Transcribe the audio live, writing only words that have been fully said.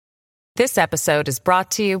This episode is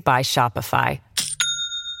brought to you by Shopify.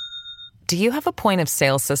 Do you have a point of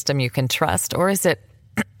sale system you can trust, or is it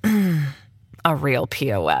a real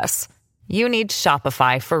POS? You need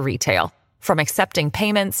Shopify for retail. From accepting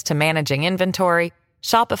payments to managing inventory,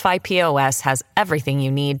 Shopify POS has everything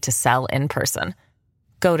you need to sell in person.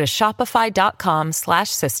 Go to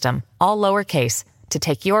shopify.com/system, all lowercase, to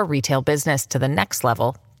take your retail business to the next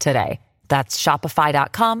level today. That's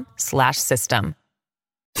shopify.com/system.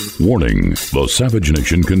 Warning, the Savage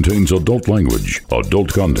Nation contains adult language,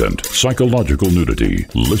 adult content, psychological nudity.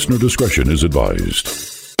 Listener discretion is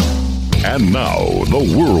advised. And now,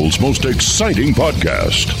 the world's most exciting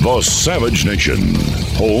podcast, The Savage Nation,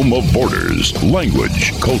 home of borders,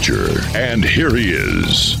 language, culture. And here he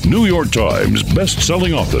is, New York Times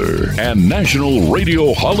best-selling author and National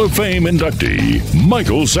Radio Hall of Fame inductee,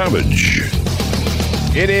 Michael Savage.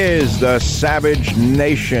 It is the Savage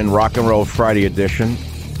Nation Rock and Roll Friday edition.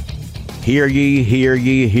 Hear ye, hear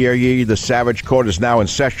ye, hear ye. The Savage Court is now in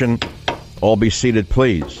session. All be seated,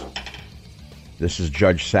 please. This is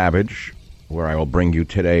Judge Savage, where I will bring you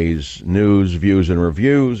today's news, views, and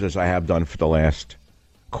reviews, as I have done for the last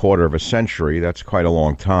quarter of a century. That's quite a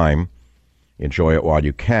long time. Enjoy it while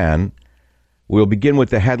you can. We'll begin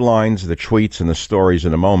with the headlines, the tweets, and the stories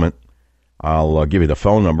in a moment. I'll give you the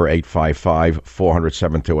phone number,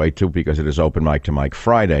 855-400-7282, because it is Open Mic to Mike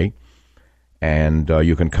Friday. And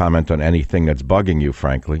you can comment on anything that's bugging you,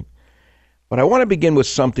 frankly. But I want to begin with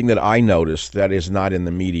something that I noticed that is not in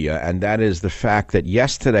the media, and that is the fact that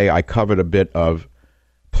yesterday I covered a bit of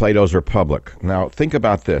Plato's Republic. Now, think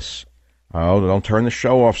about this. Oh, don't turn the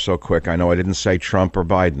show off so quick. I know I didn't say Trump or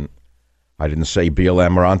Biden. I didn't say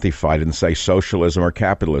BLM or Antifa. I didn't say socialism or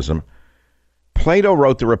capitalism. Plato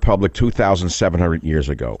wrote the Republic 2,700 years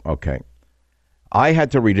ago. Okay. I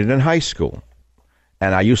had to read it in high school.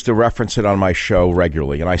 And I used to reference it on my show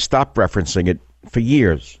regularly, and I stopped referencing it for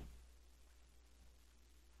years.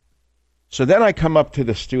 So then I come up to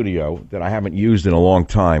the studio that I haven't used in a long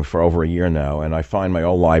time, for over a year now, and I find my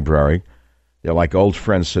old library. They're like old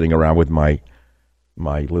friends sitting around with my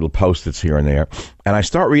little Post-its here and there. And I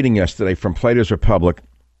start reading yesterday from Plato's Republic,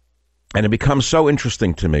 and it becomes so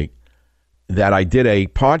interesting to me that I did a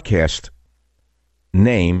podcast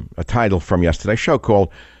name, a title from yesterday's show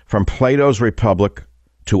called From Plato's Republic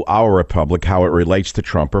to Our Republic, How It Relates to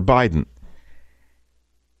Trump or Biden.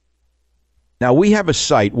 Now, we have a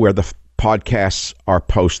site where the podcasts are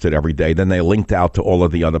posted every day. Then they linked out to all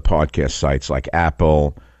of the other podcast sites like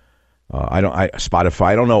Apple, Spotify.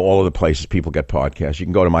 I don't know all of the places people get podcasts. You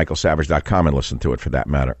can go to michaelsavage.com and listen to it, for that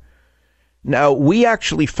matter. Now, we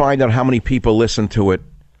actually find out how many people listen to it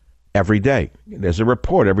every day. There's a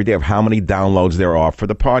report every day of how many downloads there are for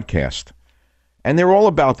the podcast. And they're all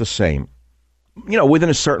about the same, within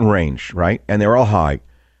a certain range, right? And they're all high.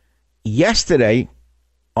 Yesterday,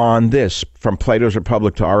 on this, From Plato's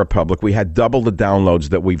Republic to Our Republic, we had double the downloads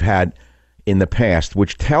that we've had in the past,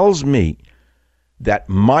 which tells me that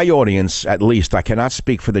my audience, at least, I cannot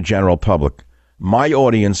speak for the general public, my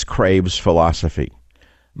audience craves philosophy.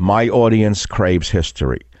 My audience craves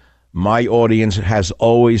history. My audience has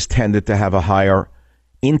always tended to have a higher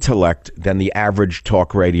intellect than the average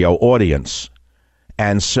talk radio audience.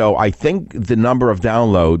 And so I think the number of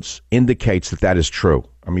downloads indicates that that is true.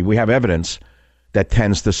 I mean, we have evidence that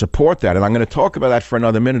tends to support that. And I'm going to talk about that for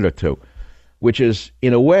another minute or two, which is,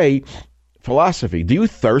 in a way, philosophy. Do you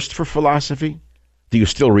thirst for philosophy? Do you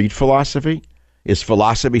still read philosophy? Is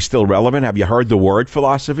philosophy still relevant? Have you heard the word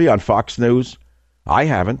philosophy on Fox News? I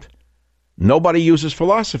haven't. Nobody uses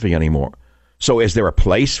philosophy anymore. So is there a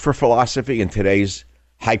place for philosophy in today's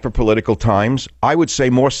hyper-political times? I would say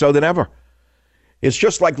more so than ever. It's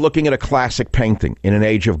just like looking at a classic painting in an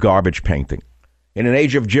age of garbage painting, in an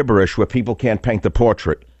age of gibberish where people can't paint the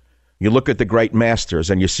portrait. You look at the great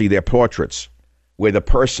masters and you see their portraits where the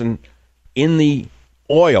person in the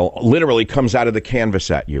oil literally comes out of the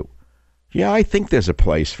canvas at you. Yeah, I think there's a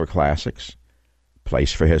place for classics,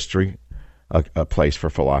 place for history, a place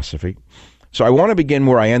for philosophy. So I want to begin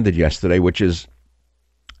where I ended yesterday, which is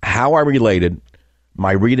how I related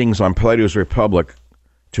my readings on Plato's Republic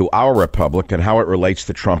to Our Republic and how it relates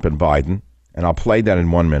to Trump and Biden. And I'll play that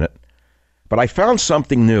in 1 minute. But I found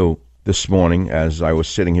something new this morning as I was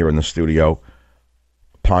sitting here in the studio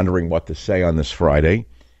pondering what to say on this Friday.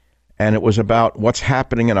 And it was about what's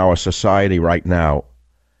happening in our society right now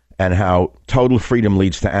and how total freedom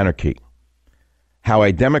leads to anarchy. How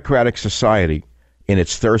a democratic society, in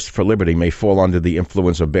its thirst for liberty, may fall under the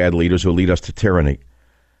influence of bad leaders who lead us to tyranny.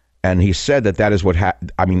 And he said that is what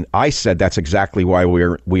I said that's exactly why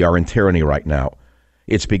we are in tyranny right now.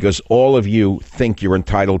 It's because all of you think you're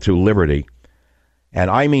entitled to liberty, And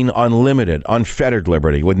I mean unlimited, unfettered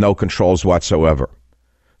liberty with no controls whatsoever.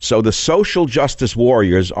 So the social justice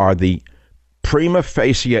warriors are the prima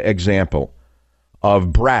facie example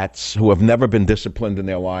of brats who have never been disciplined in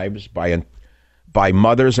their lives by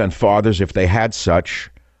mothers and fathers, if they had such,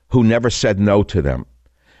 who never said no to them.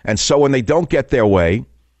 And so when they don't get their way,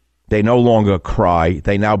 they no longer cry.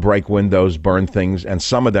 They now break windows, burn things, and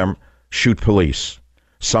some of them shoot police.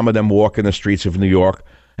 Some of them walk in the streets of New York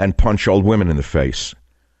and punch old women in the face.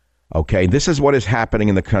 Okay, this is what is happening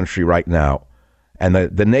in the country right now. And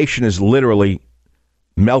the nation is literally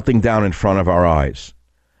melting down in front of our eyes.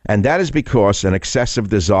 And that is because an excessive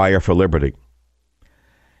desire for liberty.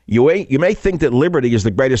 You may think that liberty is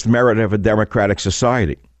the greatest merit of a democratic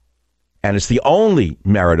society. And it's the only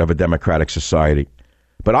merit of a democratic society.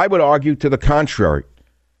 But I would argue to the contrary.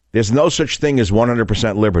 There's no such thing as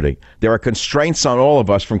 100% liberty. There are constraints on all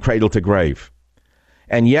of us from cradle to grave.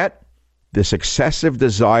 And yet, this excessive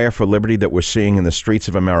desire for liberty that we're seeing in the streets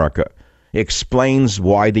of America explains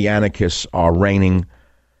why the anarchists are reigning,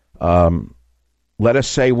 let us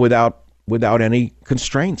say, without any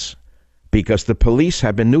constraints. Because the police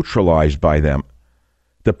have been neutralized by them.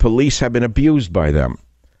 The police have been abused by them.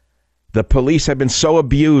 The police have been so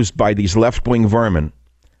abused by these left-wing vermin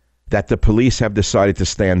that the police have decided to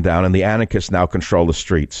stand down, and the anarchists now control the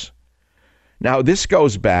streets. Now, this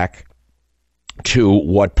goes back to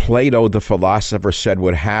what Plato, the philosopher, said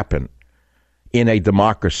would happen in a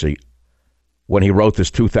democracy when he wrote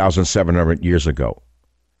this 2,700 years ago.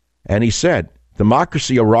 And he said,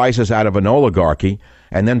 democracy arises out of an oligarchy,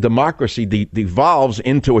 and then democracy devolves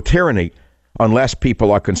into a tyranny unless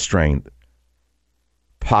people are constrained.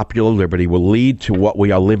 Popular liberty will lead to what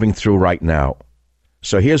we are living through right now.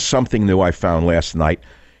 So here's something new I found last night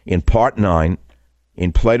in part 9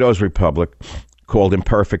 in Plato's Republic called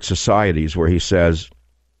Imperfect Societies, where he says,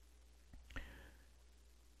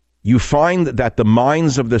 you find that the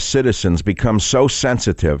minds of the citizens become so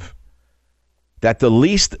sensitive that the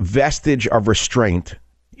least vestige of restraint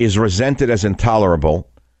is resented as intolerable,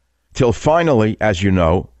 till finally, as you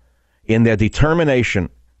know, in their determination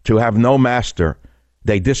to have no master,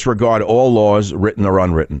 they disregard all laws, written or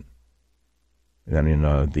unwritten. And in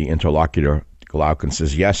the interlocutor, Glaucon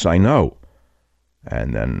says, yes, I know.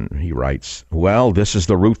 And then he writes, well, this is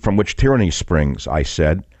the root from which tyranny springs, I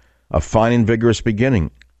said, a fine and vigorous beginning.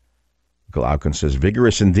 Glaucon says,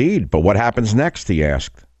 vigorous indeed, but what happens next, he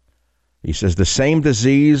asked. He says, the same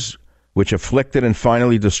disease which afflicted and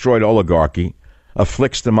finally destroyed oligarchy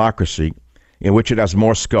afflicts democracy, in which it has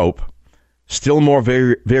more scope, still more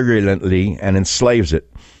virulently, and enslaves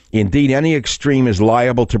it. Indeed, any extreme is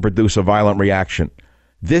liable to produce a violent reaction.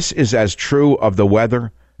 This is as true of the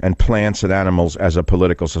weather and plants and animals as of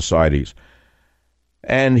political societies.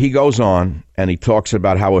 And he goes on and he talks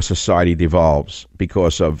about how a society devolves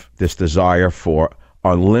because of this desire for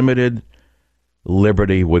unlimited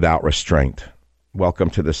liberty without restraint. Welcome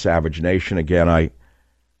to the savage nation. Again, I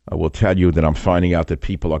will tell you that I'm finding out that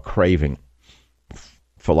people are craving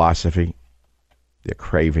philosophy. They're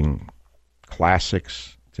craving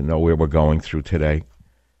classics to know where we're going through today.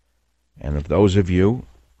 And if those of you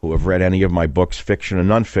who have read any of my books, fiction and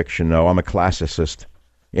nonfiction, know I'm a classicist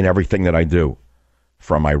in everything that I do.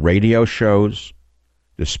 From my radio shows,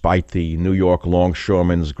 despite the New York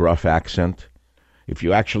longshoreman's gruff accent, if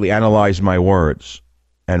you actually analyze my words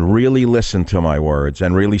and really listen to my words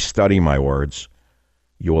and really study my words,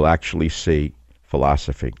 you will actually see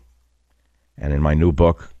philosophy. And in my new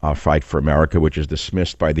book, I'll Fight for America, which is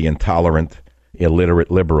dismissed by the intolerant, illiterate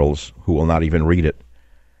liberals who will not even read it,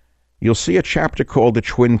 you'll see a chapter called The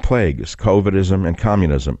Twin Plagues, COVIDism and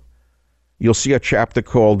Communism. You'll see a chapter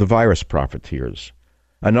called The Virus Profiteers.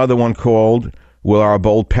 Another one called Will Our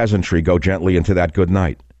Bold Peasantry Go Gently Into That Good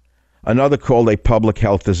Night? Another called A Public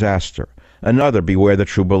Health Disaster. Another, Beware the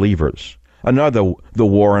True Believers. Another, The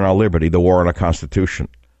War on Our Liberty, the War on our Constitution.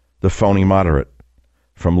 The Phony Moderate,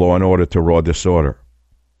 From Law and Order to Raw Disorder.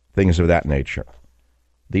 Things of that nature.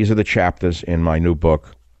 These are the chapters in my new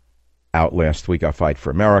book, out last week, I Fight for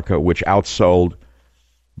America, which outsold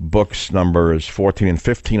books numbers 14 and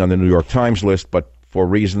 15 on the New York Times list, but for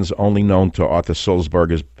reasons only known to Arthur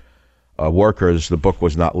Sulzberger's workers, the book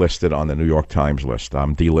was not listed on the New York Times list.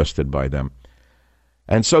 I'm delisted by them.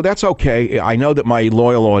 And so that's okay. I know that my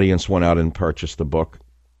loyal audience went out and purchased the book,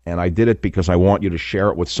 and I did it because I want you to share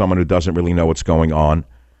it with someone who doesn't really know what's going on.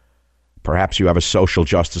 Perhaps you have a social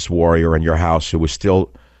justice warrior in your house who is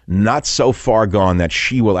still not so far gone that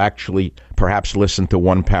she will actually perhaps listen to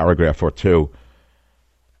one paragraph or two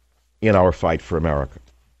in our Fight for America.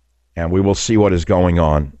 And we will see what is going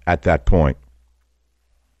on at that point.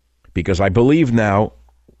 Because I believe now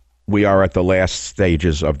we are at the last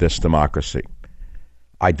stages of this democracy.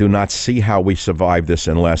 I do not see how we survive this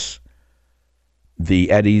unless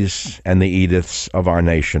the Eddies and the Ediths of our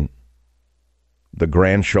nation, the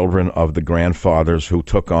grandchildren of the grandfathers who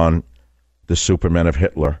took on the Supermen of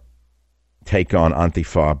Hitler, take on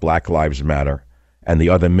Antifa, Black Lives Matter, and the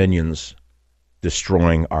other minions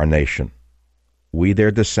destroying our nation. We,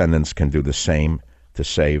 their descendants, can do the same to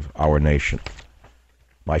save our nation.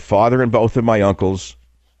 My father and both of my uncles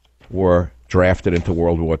were drafted into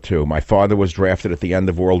World War II. My father was drafted at the end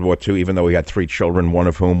of World War II, even though he had 3 children, one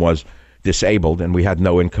of whom was disabled, and we had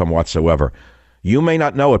no income whatsoever. You may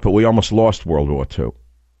not know it, but we almost lost World War II.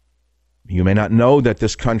 You may not know that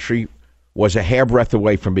this country was a hairbreadth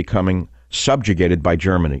away from becoming subjugated by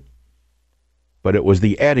Germany. But it was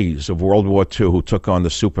the Eddies of World War II who took on the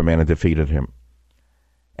Superman and defeated him.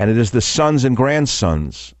 And it is the sons and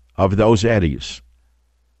grandsons of those Eddies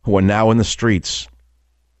who are now in the streets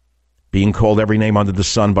being called every name under the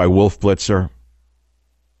sun by Wolf Blitzer,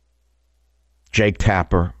 Jake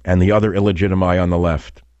Tapper, and the other illegitimi on the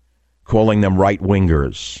left, calling them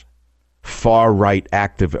right-wingers, far-right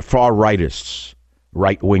active, far-rightists,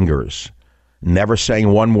 right-wingers, never saying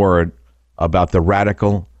one word about the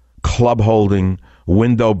radical, club-holding,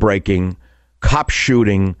 window-breaking,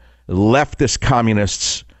 cop-shooting, leftist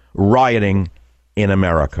communists rioting in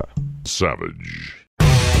America. Savage.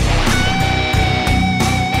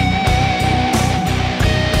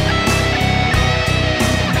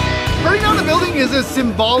 Burning down the building is a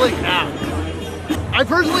symbolic act. I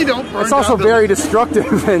personally don't burn It's also down very buildings.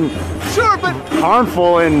 destructive and Sure, but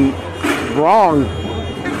harmful and wrong.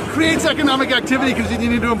 it creates economic activity because you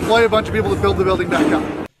need to employ a bunch of people to build the building back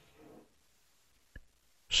up.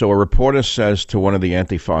 So a reporter says to one of the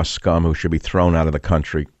Antifa scum who should be thrown out of the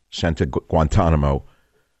country, sent to Guantanamo,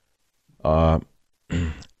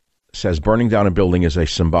 says burning down a building is a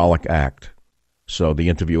symbolic act. So the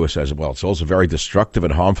interviewer says, well, it's also very destructive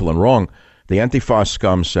and harmful and wrong. The Antifa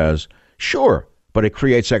scum says, sure, but it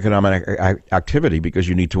creates economic activity because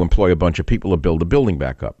you need to employ a bunch of people to build the building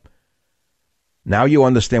back up. Now you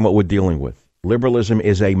understand what we're dealing with. Liberalism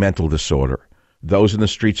is a mental disorder. Those in the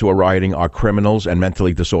streets who are rioting are criminals and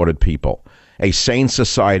mentally disordered people. A sane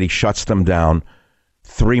society shuts them down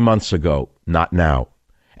 3 months ago, not now.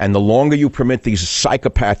 And the longer you permit these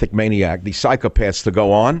psychopathic maniacs, these psychopaths to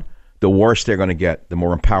go on, the worse they're going to get, the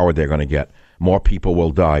more empowered they're going to get. More people will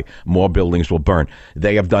die. More buildings will burn.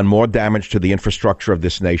 They have done more damage to the infrastructure of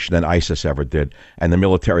this nation than ISIS ever did, and the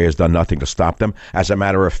military has done nothing to stop them. As a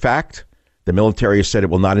matter of fact, the military has said it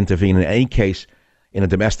will not intervene in any case in a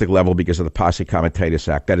domestic level because of the Posse Comitatus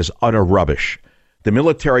Act. That is utter rubbish. The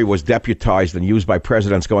military was deputized and used by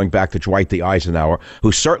presidents going back to Dwight D. Eisenhower,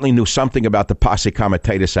 who certainly knew something about the Posse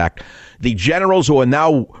Comitatus Act. The generals who are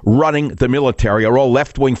now running the military are all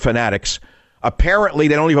left-wing fanatics. Apparently,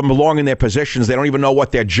 they don't even belong in their positions. They don't even know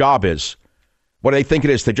what their job is. What do they think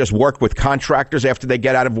it is, to just work with contractors after they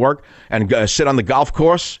get out of work and sit on the golf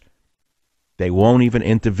course? They won't even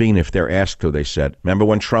intervene if they're asked to, they said. Remember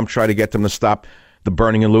when Trump tried to get them to stop the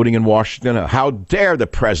burning and looting in Washington? How dare the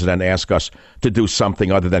president ask us to do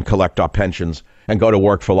something other than collect our pensions and go to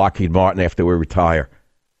work for Lockheed Martin after we retire?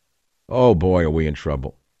 Oh, boy, are we in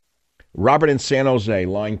trouble. Robert in San Jose,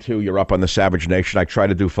 line 2, you're up on the Savage Nation. I tried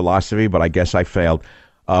to do philosophy, but I guess I failed.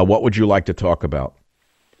 What would you like to talk about?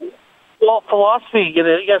 Well, philosophy,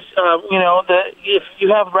 yes, if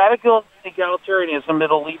you have radical egalitarianism,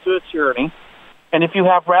 it'll lead to a tyranny. And if you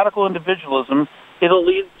have radical individualism, it'll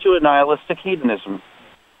lead to a nihilistic hedonism.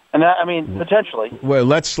 And that, potentially. Well,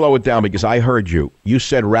 let's slow it down because I heard you. You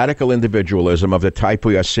said radical individualism of the type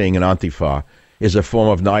we are seeing in Antifa is a form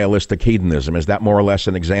of nihilistic hedonism. Is that more or less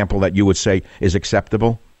an example that you would say is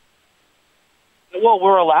acceptable? Well,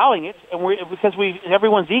 we're allowing it, and because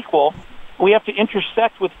everyone's equal. We have to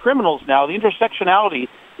intersect with criminals now. The intersectionality,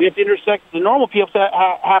 we have to intersect. The normal people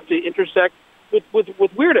have to intersect with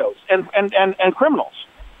weirdos and criminals.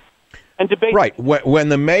 And debate. Right. When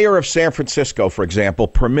the mayor of San Francisco, for example,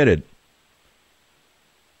 permitted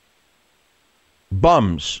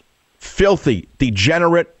bums, filthy,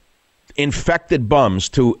 degenerate, infected bums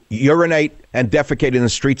to urinate and defecate in the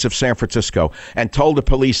streets of San Francisco and told the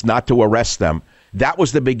police not to arrest them, that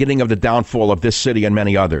was the beginning of the downfall of this city and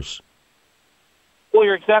many others. Well,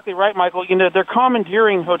 you're exactly right, Michael. They're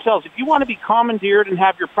commandeering hotels. If you want to be commandeered and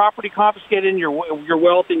have your property confiscated and your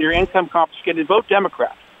wealth and your income confiscated, vote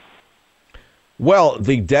Democrat. Well,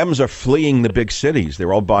 the Dems are fleeing the big cities.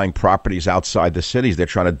 They're all buying properties outside the cities. They're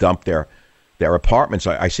trying to dump their apartments.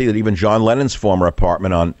 I see that even John Lennon's former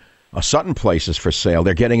apartment on Sutton Place is for sale.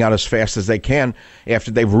 They're getting out as fast as they can after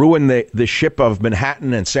they've ruined the ship of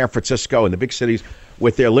Manhattan and San Francisco and the big cities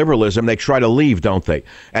with their liberalism, they try to leave, don't they?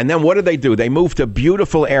 And then what do? They move to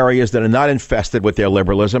beautiful areas that are not infested with their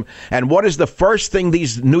liberalism. And what is the first thing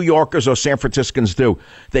these New Yorkers or San Franciscans do?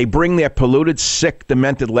 They bring their polluted, sick,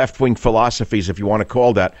 demented left-wing philosophies, if you want to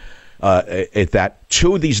call that,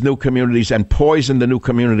 to these new communities and poison the new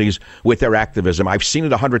communities with their activism. I've seen it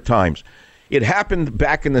 100 times. It happened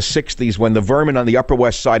back in the 60s when the vermin on the Upper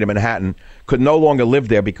West Side of Manhattan could no longer live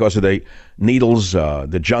there because of the needles,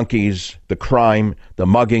 the junkies, the crime, the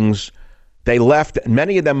muggings. They left.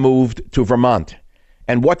 Many of them moved to Vermont.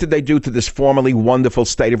 And what did they do to this formerly wonderful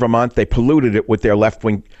state of Vermont? They polluted it with their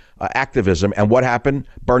left-wing activism. And what happened?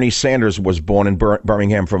 Bernie Sanders was born in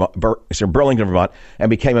Burlington, Vermont, and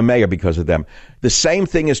became a mayor because of them. The same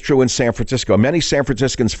thing is true in San Francisco. Many San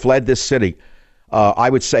Franciscans fled this city, I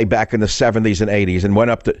would say back in the 70s and 80s, and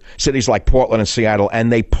went up to cities like Portland and Seattle,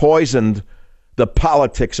 and they poisoned the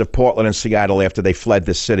politics of Portland and Seattle after they fled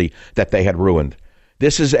this city that they had ruined.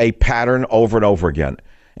 This is a pattern over and over again.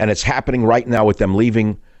 And it's happening right now with them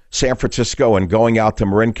leaving San Francisco and going out to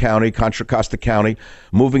Marin County, Contra Costa County,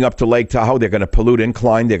 moving up to Lake Tahoe. They're going to pollute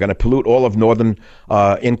Incline. They're going to pollute all of northern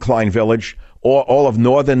Incline Village, all of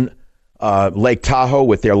northern Lake Tahoe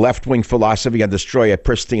with their left-wing philosophy, and destroy a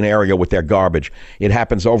pristine area with their garbage. It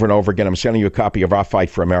happens over and over again. I'm sending you a copy of Our Fight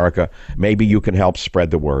for America. Maybe you can help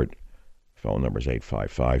spread the word. Phone number is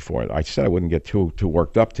 855-4. I said I wouldn't get too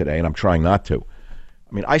worked up today, and I'm trying not to.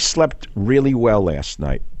 I mean, I slept really well last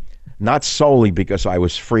night, not solely because I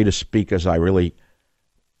was free to speak as I really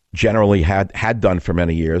generally had done for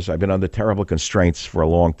many years. I've been under terrible constraints for a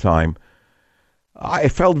long time. I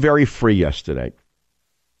felt very free yesterday,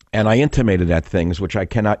 and I intimated at things which I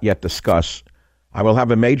cannot yet discuss. I will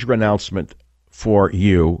have a major announcement for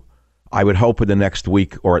you, I would hope in the next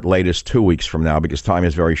week or at latest 2 weeks from now, because time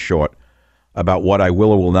is very short, about what I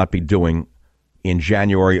will or will not be doing in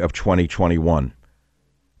January of 2021.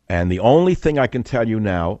 And the only thing I can tell you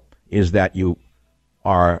now is that you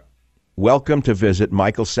are welcome to visit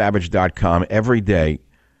michaelsavage.com every day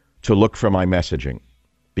to look for my messaging,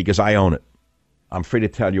 because I own it. I'm free to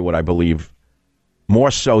tell you what I believe,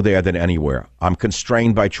 more so there than anywhere. I'm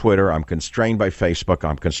constrained by Twitter. I'm constrained by Facebook.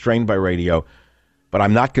 I'm constrained by radio. But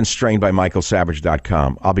I'm not constrained by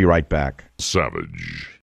michaelsavage.com. I'll be right back.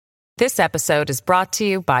 Savage. This episode is brought to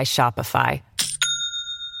you by Shopify.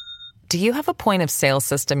 Do you have a point of sale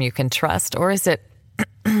system you can trust, or is it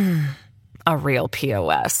a real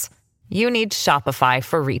POS? You need Shopify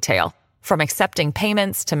for retail. From accepting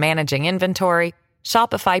payments to managing inventory,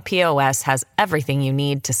 Shopify POS has everything you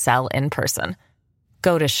need to sell in person.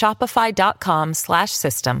 Go to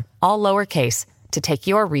shopify.com/system, all lowercase, to take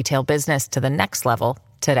your retail business to the next level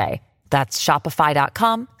today. That's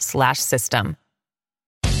shopify.com/system.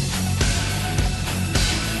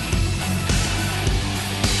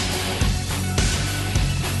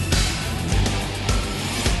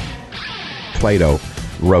 Plato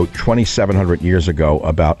wrote 2,700 years ago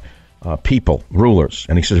about people, rulers.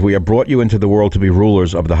 And he says, we have brought you into the world to be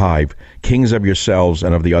rulers of the hive, kings of yourselves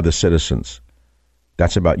and of the other citizens.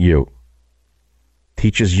 That's about you.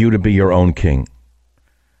 Teaches you to be your own king.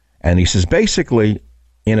 And he says, basically,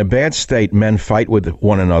 in a bad state, men fight with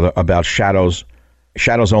one another about shadows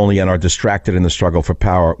only, and are distracted in the struggle for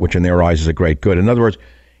power, which in their eyes is a great good. In other words,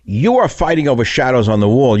 you are fighting over shadows on the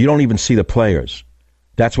wall. You don't even see the players.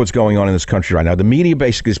 That's what's going on in this country right now. The media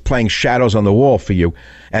basically is playing shadows on the wall for you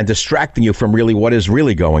and distracting you from really what is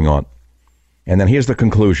really going on. And then here's the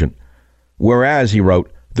conclusion. Whereas, he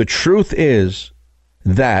wrote, the truth is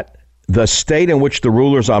that the state in which the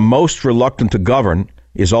rulers are most reluctant to govern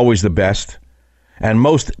is always the best, and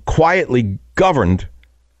most quietly governed,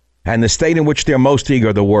 and the state in which they're most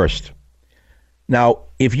eager, the worst. Now,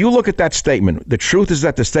 if you look at that statement, the truth is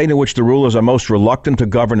that the state in which the rulers are most reluctant to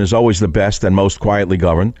govern is always the best and most quietly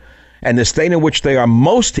governed, and the state in which they are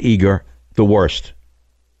most eager, the worst.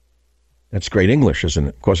 That's great English, isn't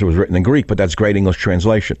it? Of course, it was written in Greek, but that's great English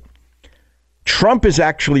translation. Trump is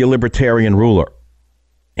actually a libertarian ruler.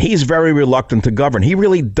 He's very reluctant to govern. He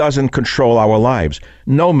really doesn't control our lives.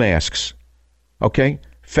 No masks. Okay?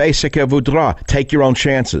 Fais ce que voudra. Take your own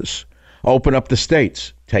chances. Open up the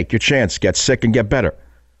states. Take your chance. Get sick and get better.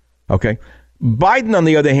 Okay? Biden, on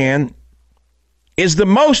the other hand, is the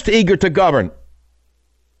most eager to govern.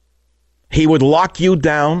 He would lock you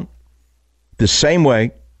down the same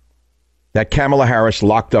way that Kamala Harris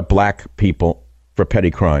locked up black people for petty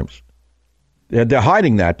crimes. They're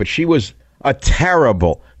hiding that, but she was a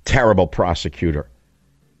terrible, terrible prosecutor.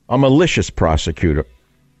 A malicious prosecutor.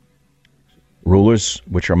 Rulers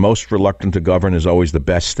which are most reluctant to govern is always the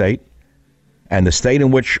best state. And the state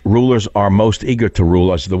in which rulers are most eager to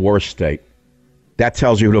rule is the worst state. That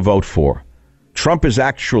tells you who to vote for. Trump is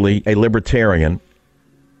actually a libertarian,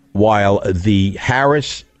 while the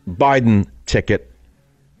Harris-Biden ticket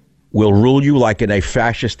will rule you like in a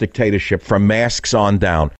fascist dictatorship from masks on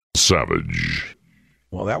down. Savage.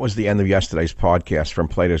 Well, that was the end of yesterday's podcast, From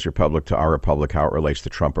Plato's Republic to Our Republic, how it relates to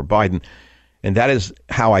Trump or Biden. And that is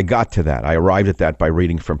how I got to that. I arrived at that by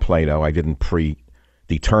reading from Plato. I didn't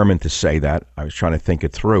predetermine to say that. I was trying to think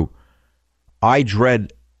it through. I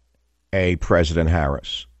dread a President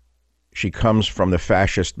Harris. She comes from the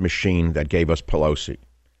fascist machine that gave us Pelosi.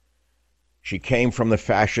 She came from the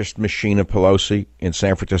fascist machine of Pelosi in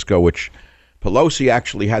San Francisco, which Pelosi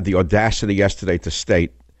actually had the audacity yesterday to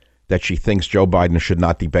state that she thinks Joe Biden should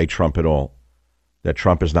not debate Trump at all, that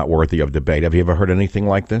Trump is not worthy of debate. Have you ever heard anything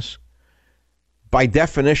like this? By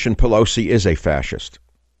definition, Pelosi is a fascist.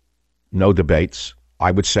 No debates.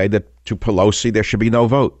 I would say that to Pelosi, there should be no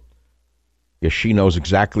vote. Yes, she knows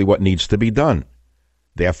exactly what needs to be done.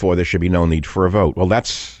 Therefore, there should be no need for a vote. Well,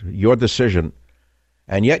 that's your decision.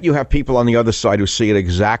 And yet you have people on the other side who see it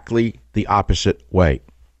exactly the opposite way.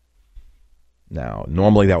 Now,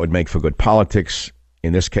 normally that would make for good politics.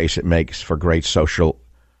 In this case, it makes for great social,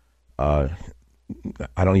 I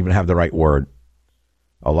don't even have the right word,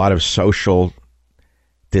 a lot of social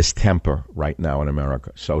distemper right now in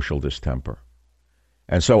America, social distemper.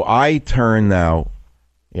 And so I turn now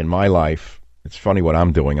in my life, it's funny what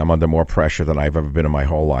I'm doing. I'm under more pressure than I've ever been in my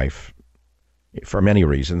whole life for many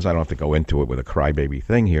reasons. I don't have to go into it with a crybaby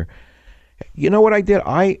thing here. You know what I did?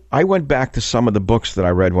 I went back to some of the books that I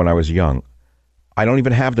read when I was young. I don't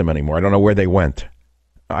even have them anymore. I don't know where they went.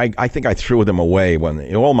 I think I threw them away when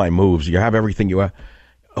in all my moves. You have everything you have.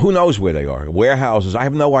 Who knows where they are? Warehouses. I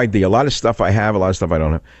have no idea. A lot of stuff I have, a lot of stuff I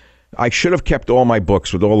don't have. I should have kept all my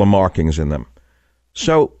books with all the markings in them.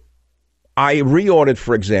 So I reordered,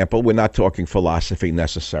 for example, we're not talking philosophy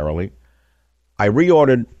necessarily. I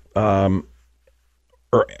reordered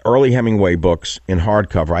early Hemingway books in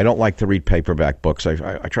hardcover. I don't like to read paperback books.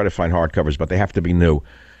 I try to find hardcovers, but they have to be new,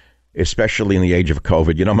 especially in the age of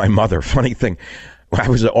COVID. You know, my mother, funny thing, I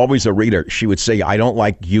was always a reader. She would say, I don't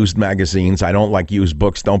like used magazines. I don't like used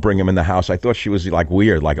books. Don't bring them in the house. I thought she was like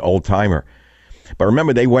weird, like old timer. But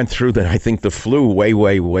remember, they went through I think the flu way,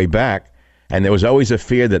 way, way back. And there was always a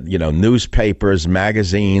fear that, you know, newspapers,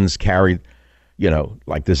 magazines carried, you know,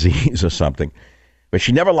 like disease or something. But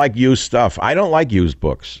she never liked used stuff. I don't like used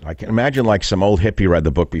books. I can imagine like some old hippie read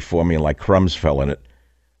the book before me and like crumbs fell in it.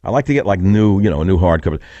 I like to get like new, new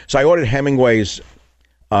hardcover. So I ordered Hemingway's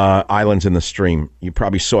Islands in the Stream. You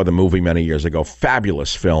probably saw the movie many years ago.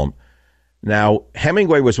 Fabulous film. Now,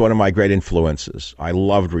 Hemingway was one of my great influences. I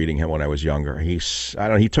loved reading him when I was younger. He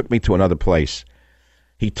took me to another place.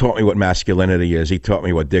 He taught me what masculinity is. He taught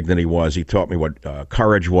me what dignity was. He taught me what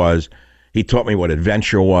courage was. He taught me what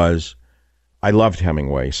adventure was. I loved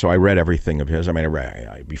Hemingway, so I read everything of his. I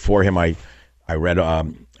mean, before him, I read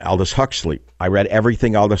Aldous Huxley. I read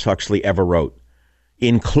everything Aldous Huxley ever wrote,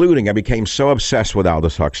 including, I became so obsessed with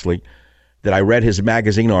Aldous Huxley that I read his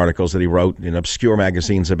magazine articles that he wrote in obscure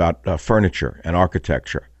magazines about furniture and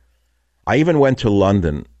architecture. I even went to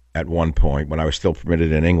London at one point when I was still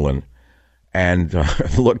permitted in England, and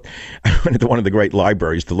I went to one of the great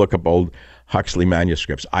libraries to look up old Huxley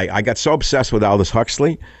manuscripts. I got so obsessed with Aldous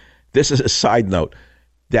Huxley. This is a side note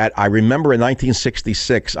that I remember in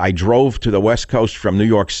 1966, I drove to the West Coast from New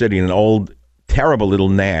York City in an old, terrible little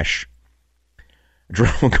Nash.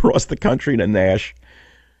 Drove across the country in a Nash,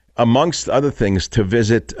 amongst other things, to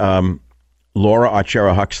visit Laura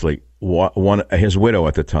Archera Huxley, his widow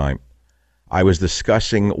at the time. I was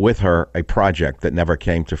discussing with her a project that never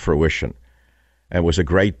came to fruition. It was a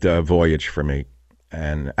great voyage for me.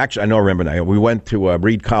 And actually, I remember now, we went to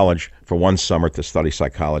Reed College for one summer to study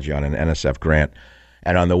psychology on an NSF grant.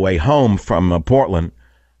 And on the way home from Portland,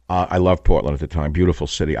 I loved Portland at the time, beautiful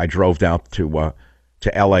city. I drove down to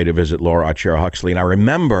L.A. to visit Laura Archera Huxley. And I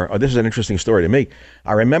remember, this is an interesting story to me,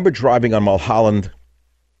 I remember driving on Mulholland,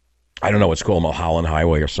 I don't know what's called, Mulholland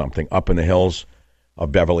Highway or something, up in the hills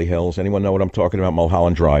of Beverly Hills. Anyone know what I'm talking about?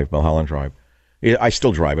 Mulholland Drive. I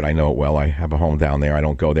still drive it. I know it well. I have a home down there. I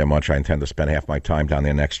don't go there much. I intend to spend half my time down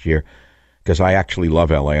there next year because I actually love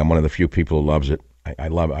L.A. I'm one of the few people who loves it. I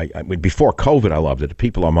love it. Before COVID, I loved it. The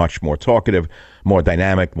people are much more talkative, more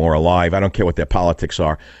dynamic, more alive. I don't care what their politics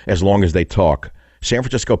are as long as they talk. San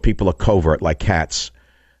Francisco people are covert like cats.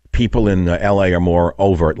 People in L.A. are more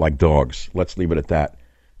overt like dogs. Let's leave it at that.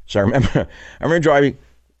 So I remember driving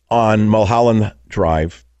on Mulholland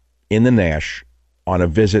Drive in the Nash on a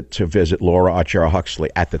visit Laura Archera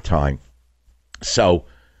Huxley at the time. So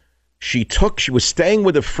she was staying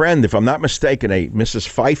with a friend, if I'm not mistaken, a Mrs.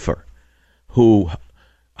 Pfeiffer, who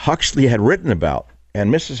Huxley had written about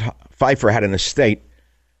And Mrs. Pfeiffer had an estate,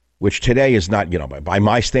 which today is not, by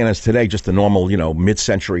my standards today, just a normal,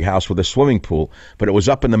 mid-century house with a swimming pool. But it was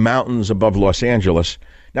up in the mountains above Los Angeles.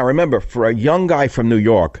 Now, remember, for a young guy from New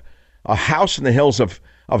York, a house in the hills of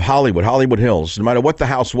Hollywood Hills, no matter what the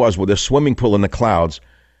house was, with a swimming pool in the clouds,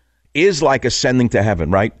 is like ascending to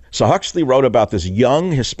heaven, right? So Huxley wrote about this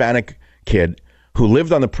young Hispanic kid who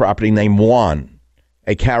lived on the property named Juan,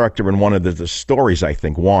 a character in one of the stories, I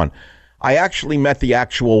think, Juan. I actually met the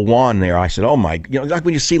actual Juan there. I said, oh my, like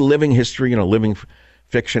when you see living history, living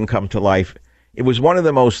fiction come to life. It was one of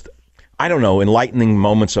the most, enlightening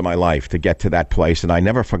moments of my life to get to that place. And I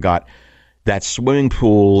never forgot that swimming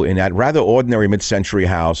pool in that rather ordinary mid-century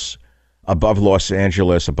house above Los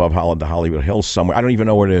Angeles, above the Hollywood Hills somewhere. I don't even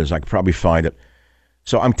know where it is. I could probably find it.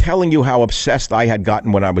 So I'm telling you how obsessed I had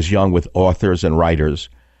gotten when I was young with authors and writers.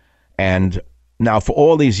 And now, for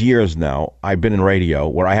all these years now, I've been in radio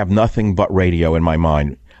where I have nothing but radio in my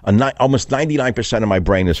mind. Almost 99% of my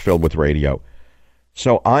brain is filled with radio.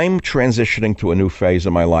 So I'm transitioning to a new phase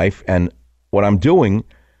of my life, and what I'm doing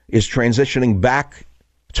is transitioning back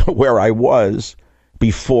to where I was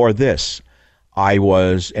before this. I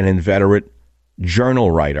was an inveterate journal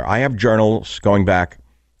writer. I have journals going back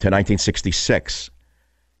to 1966.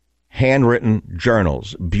 Handwritten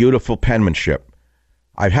journals, beautiful penmanship.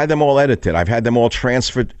 I've had them all edited. I've had them all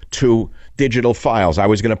transferred to digital files. I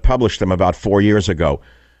was going to publish them about 4 years ago.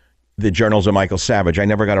 The journals of Michael Savage. I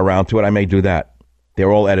never got around to it. I may do that.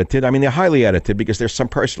 They're all edited. I mean, they're highly edited because there's some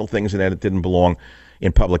personal things in there that didn't belong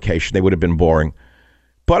in publication. They would have been boring.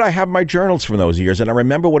 But I have my journals from those years, and I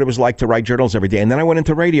remember what it was like to write journals every day. And then I went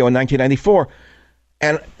into radio in 1994,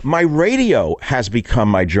 and my radio has become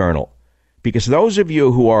my journal. Because those of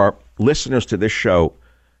you who are listeners to this show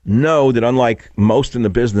know that unlike most in the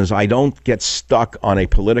business, I don't get stuck on a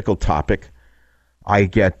political topic. I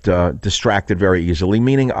get distracted very easily,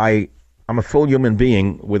 meaning I'm a full human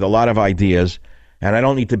being with a lot of ideas, and I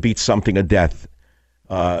don't need to beat something to death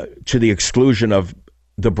to the exclusion of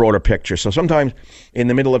the broader picture. So sometimes in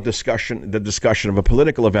the middle of the discussion of a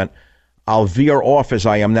political event, I'll veer off, as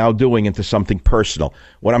I am now doing, into something personal.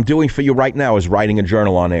 What I'm doing for you right now is writing a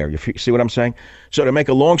journal on air. You see what I'm saying? So to make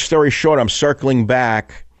a long story short, I'm circling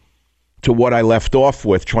back to what I left off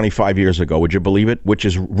with 25 years ago. Would you believe it? Which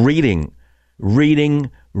is reading. Now,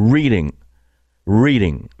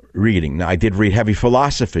 I did read heavy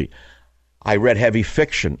philosophy. I read heavy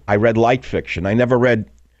fiction. I read light fiction. I never read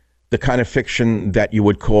the kind of fiction that you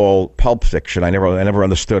would call pulp fiction. I never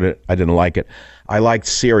understood it. I didn't like it. I liked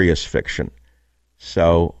serious fiction.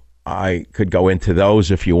 So I could go into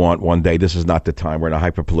those if you want one day. This is not the time. We're in a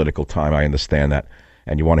hyper-political time. I understand that.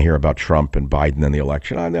 And you want to hear about Trump and Biden and the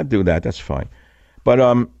election. I'll do that. That's fine. But,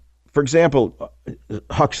 for example,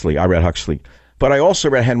 Huxley. I read Huxley. But I also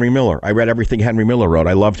read Henry Miller. I read everything Henry Miller wrote.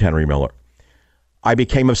 I loved Henry Miller. I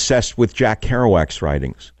became obsessed with Jack Kerouac's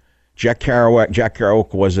writings. Jack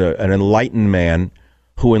Kerouac was an enlightened man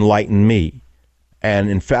who enlightened me. And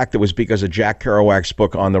in fact, it was because of Jack Kerouac's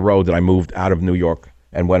book On the Road that I moved out of New York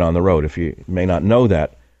and went on the road. If you may not know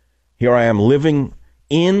that, here I am living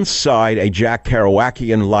inside a Jack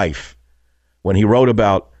Kerouacian life. When he wrote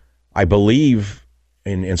about, I believe,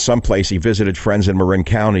 in some place he visited friends in Marin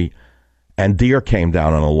County, and deer came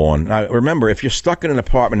down on a lawn. Now, remember, if you're stuck in an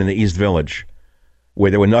apartment in the East Village where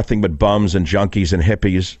there were nothing but bums and junkies and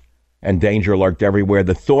hippies, and danger lurked everywhere,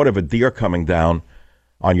 the thought of a deer coming down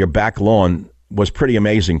on your back lawn was pretty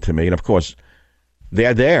amazing to me. And of course,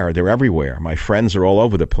 they're there. They're everywhere. My friends are all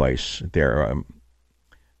over the place. They're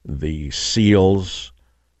the seals,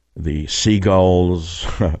 the seagulls,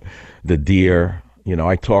 the deer.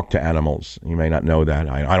 I talk to animals. You may not know that.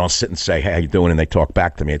 I don't sit and say, hey, how you doing? And they talk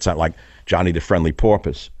back to me. It's not like Johnny the Friendly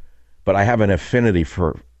Porpoise. But I have an affinity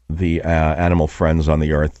for the animal friends on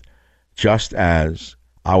the earth, just as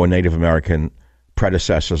our Native American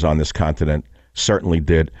predecessors on this continent certainly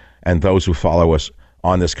did, and those who follow us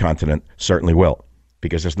on this continent certainly will.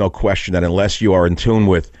 Because there's no question that unless you are in tune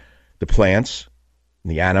with the plants,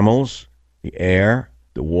 the animals, the air,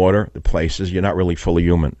 the water, the places, you're not really fully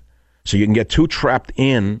human. So you can get too trapped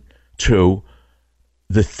in to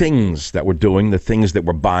the things that we're doing, the things that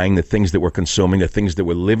we're buying, the things that we're consuming, the things that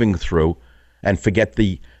we're living through, and forget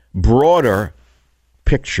the broader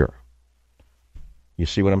picture. You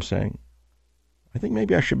see what I'm saying? I think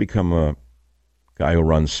maybe I should become a guy who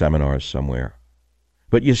runs seminars somewhere.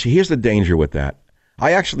 But you see, here's the danger with that.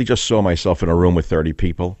 I actually just saw myself in a room with 30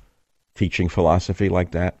 people teaching philosophy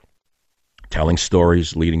like that, telling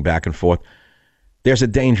stories, leading back and forth. There's a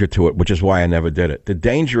danger to it, which is why I never did it. The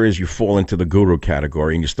danger is you fall into the guru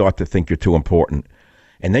category and you start to think you're too important.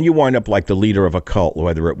 And then you wind up like the leader of a cult,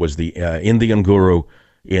 whether it was the Indian guru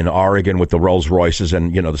in Oregon with the Rolls Royces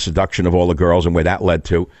and, the seduction of all the girls and where that led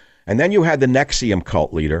to. And then you had the NXIVM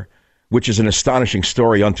cult leader, which is an astonishing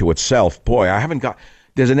story unto itself. Boy,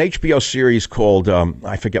 there's an HBO series called,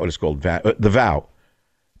 I forget what it's called, The Vow.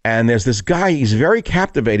 And there's this guy, he's very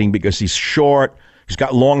captivating because he's short, he's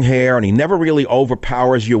got long hair, and he never really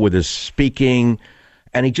overpowers you with his speaking.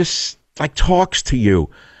 And he just, talks to you.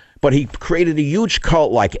 But he created a huge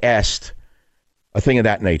cult like Est, a thing of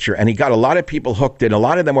that nature. And he got a lot of people hooked in. A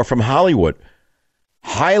lot of them were from Hollywood.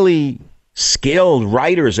 Highly skilled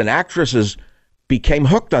writers and actresses became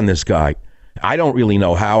hooked on this guy. I don't really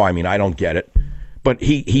know how. I mean, I don't get it. But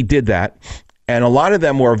he did that. And a lot of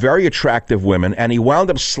them were very attractive women. And he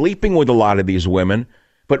wound up sleeping with a lot of these women.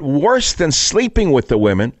 But worse than sleeping with the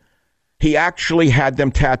women, he actually had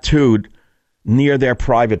them tattooed near their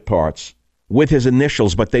private parts with his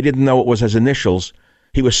initials, but they didn't know it was his initials.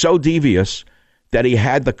 He was so devious that he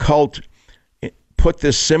had the cult put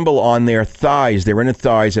this symbol on their thighs, their inner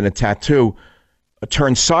thighs, in a tattoo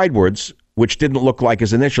turned sidewards, which didn't look like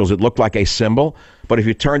his initials. It looked like a symbol, but if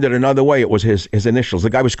you turned it another way, it was his initials. The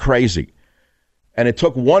guy was crazy. And it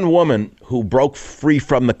took one woman who broke free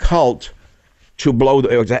from the cult to blow.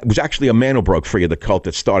 It was actually a man who broke free of the cult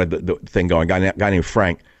that started the thing going, a guy named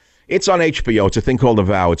Frank. It's on HBO. It's a thing called The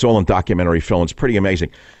Vow. It's all in documentary film. It's pretty amazing.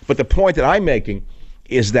 But the point that I'm making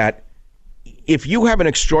is that if you have an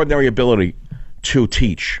extraordinary ability to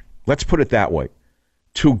teach, let's put it that way,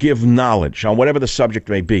 to give knowledge on whatever the subject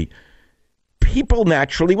may be, people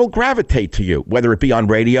naturally will gravitate to you, whether it be on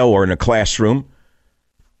radio or in a classroom,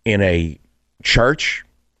 in a church.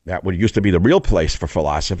 That would used to be the real place for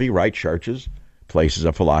philosophy, right? Churches, places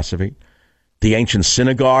of philosophy. The ancient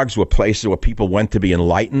synagogues were places where people went to be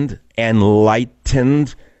enlightened,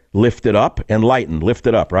 lifted up,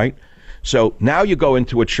 right? So now you go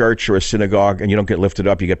into a church or a synagogue and you don't get lifted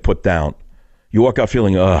up, you get put down. You walk out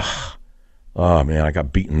feeling, oh man, I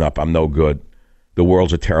got beaten up, I'm no good. The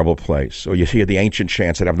world's a terrible place. Or you hear the ancient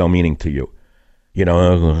chants that have no meaning to you. God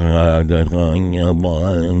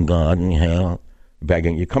in hell,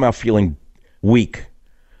 begging. You come out feeling weak.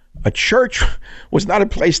 A church was not a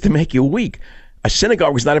place to make you weak. A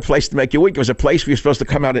synagogue was not a place to make you weak. It was a place where you're supposed to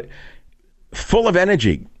come out full of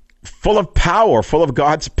energy, full of power, full of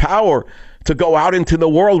God's power to go out into the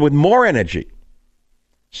world with more energy.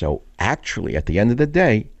 So actually, at the end of the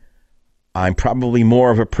day, I'm probably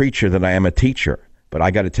more of a preacher than I am a teacher. But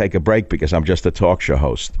I got to take a break because I'm just a talk show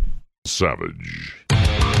host. Savage.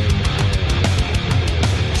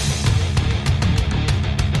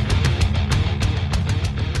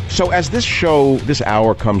 So as this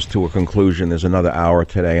hour comes to a conclusion, there's another hour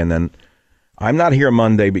today, and then I'm not here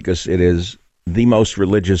Monday because it is the most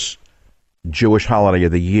religious Jewish holiday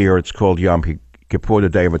of the year. It's called Yom Kippur, the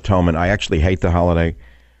Day of Atonement. I actually hate the holiday.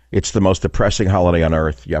 It's the most depressing holiday on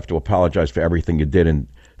earth. You have to apologize for everything you did and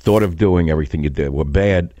thought of doing. Everything you did were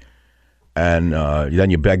bad. And then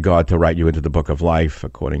you beg God to write you into the book of life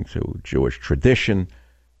according to Jewish tradition.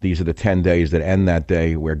 These are the 10 days that end that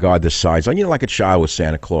day where God decides, like a child with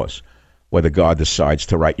Santa Claus, whether God decides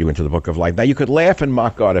to write you into the book of life. Now, you could laugh and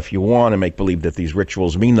mock God if you want and make believe that these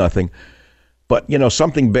rituals mean nothing. But,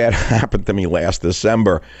 something bad happened to me last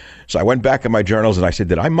December. So I went back in my journals and I said,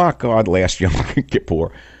 did I mock God last Yom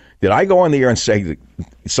Kippur? Did I go on the air and say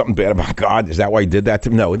something bad about God? Is that why he did that to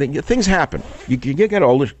me? No, things happen. You get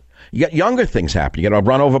older. You get younger things happen. You get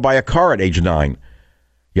run over by a car at age 9.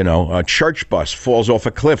 A church bus falls off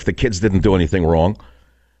a cliff. The kids didn't do anything wrong.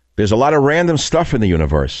 There's a lot of random stuff in the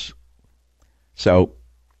universe. So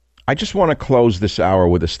I just want to close this hour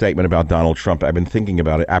with a statement about Donald Trump. I've been thinking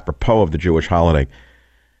about it apropos of the Jewish holiday.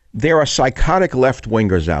 There are psychotic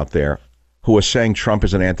left-wingers out there who are saying Trump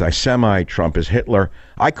is an anti-Semite, Trump is Hitler.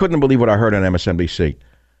 I couldn't believe what I heard on MSNBC.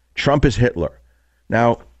 Trump is Hitler.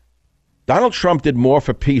 Now, Donald Trump did more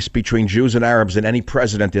for peace between Jews and Arabs than any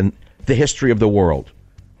president in the history of the world.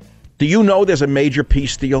 Do you know there's a major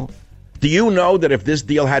peace deal? Do you know that if this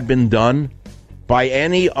deal had been done by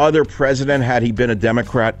any other president, had he been a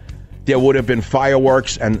Democrat, there would have been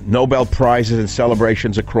fireworks and Nobel Prizes and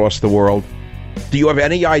celebrations across the world? Do you have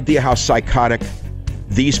any idea how psychotic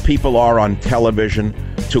these people are on television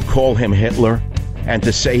to call him Hitler and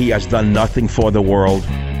to say he has done nothing for the world?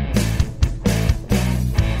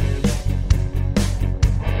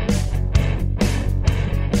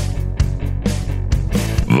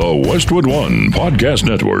 The Westwood One Podcast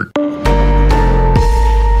Network.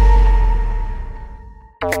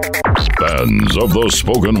 Fans of the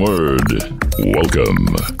spoken word,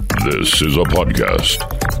 welcome. This is a podcast.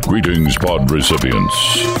 Greetings, pod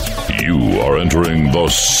recipients. You are entering the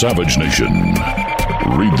Savage Nation.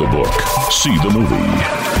 Read the book. See the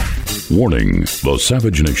movie. Warning: The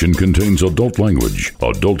Savage Nation contains adult language,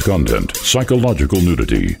 adult content, psychological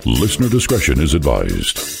nudity. Listener discretion is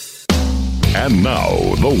advised. And now,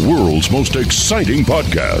 the world's most exciting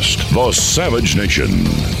podcast, The Savage Nation,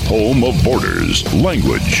 home of borders,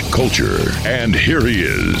 language, culture. And here he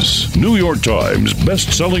is, New York Times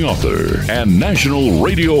best-selling author and National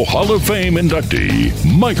Radio Hall of Fame inductee,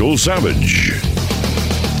 Michael Savage.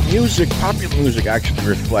 Music, popular music actually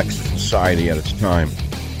reflects society at its time.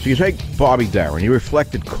 So you take Bobby Darin, he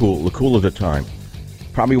reflected the cool of the time.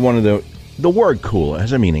 Probably one of the word cool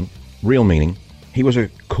has a meaning, real meaning. He was a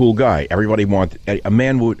cool guy. Everybody a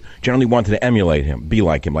man would generally wanted to emulate him, be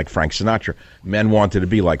like him, like Frank Sinatra. Men wanted to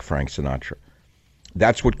be like Frank Sinatra.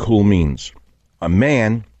 That's what cool means. A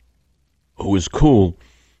man who is cool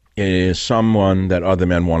is someone that other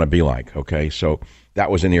men want to be like, okay? So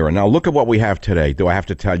that was an era. Now look at what we have today. Do I have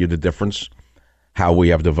to tell you the difference? How we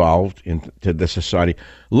have devolved into this society?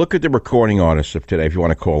 Look at the recording artists of today, if you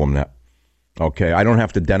want to call them that. Okay, I don't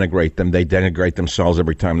have to denigrate them. They denigrate themselves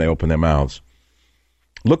every time they open their mouths.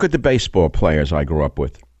 Look at the baseball players I grew up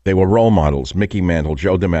with. They were role models. Mickey Mantle,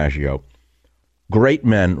 Joe DiMaggio. Great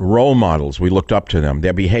men, role models. We looked up to them.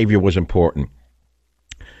 Their behavior was important.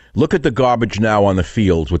 Look at the garbage now on the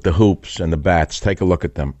fields with the hoops and the bats. Take a look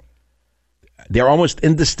at them. They're almost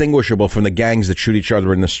indistinguishable from the gangs that shoot each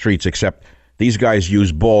other in the streets, except these guys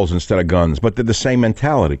use balls instead of guns. But they're the same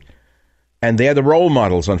mentality. And they're the role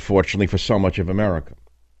models, unfortunately, for so much of America.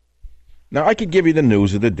 Now, I could give you the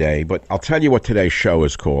news of the day, but I'll tell you what today's show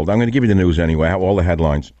is called. I'm going to give you the news anyway, all the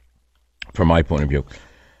headlines from my point of view.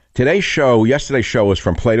 Yesterday's show was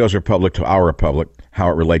From Plato's Republic to Our Republic, how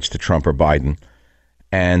it relates to Trump or Biden.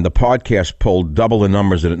 And the podcast pulled double the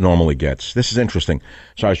numbers that it normally gets. This is interesting.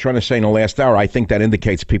 So I was trying to say in the last hour, I think that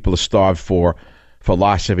indicates people are starved for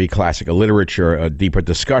philosophy, classical literature, a deeper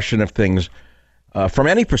discussion of things. From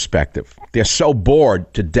any perspective, they're so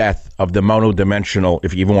bored to death of the monodimensional,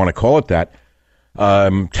 if you even want to call it that,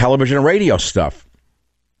 television and radio stuff.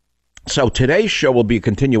 So today's show will be a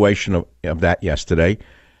continuation of that yesterday,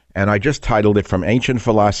 and I just titled it From Ancient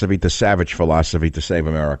Philosophy to Savage Philosophy to Save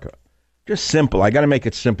America. Just simple. I got to make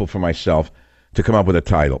it simple for myself to come up with a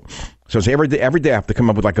title. So it's every day I have to come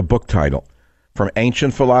up with like a book title. From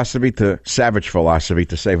Ancient Philosophy to Savage Philosophy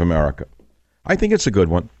to Save America. I think it's a good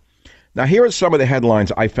one. Now, here are some of the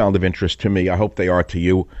headlines I found of interest to me. I hope they are to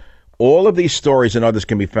you. All of these stories and others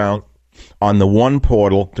can be found on the one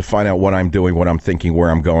portal to find out what I'm doing, what I'm thinking, where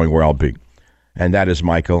I'm going, where I'll be. And that is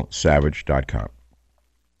michaelsavage.com.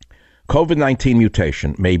 COVID-19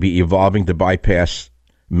 mutation may be evolving to bypass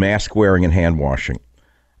mask wearing and hand washing.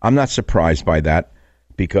 I'm not surprised by that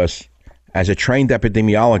because as a trained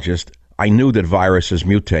epidemiologist, I knew that viruses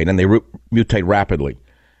mutate and they mutate rapidly.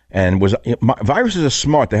 And viruses are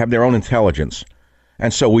smart. They have their own intelligence.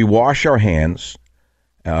 And so we wash our hands,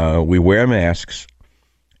 we wear masks,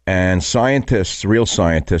 and scientists, real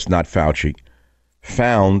scientists, not Fauci,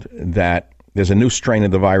 found that there's a new strain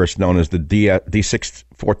of the virus known as the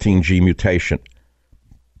D614G mutation.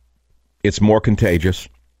 It's more contagious.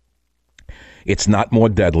 It's not more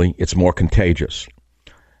deadly. It's more contagious.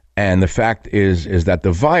 And the fact is that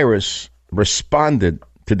the virus responded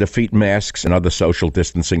to defeat masks and other social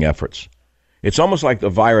distancing efforts. It's almost like the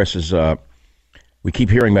virus is, we keep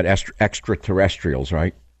hearing about extraterrestrials,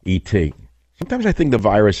 right? E.T. Sometimes I think the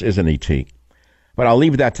virus is an E.T., but I'll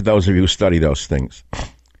leave that to those of you who study those things.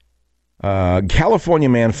 California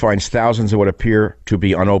man finds thousands of what appear to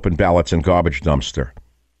be unopened ballots in garbage dumpster.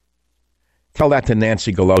 Tell that to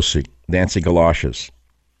Nancy Galoshes.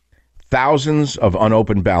 Thousands of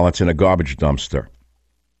unopened ballots in a garbage dumpster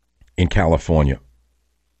in California.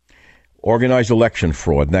 Organized election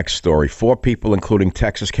fraud. Next story. 4 people, including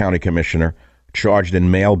Texas County Commissioner, charged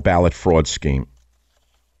in mail ballot fraud scheme.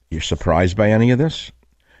 You're surprised by any of this?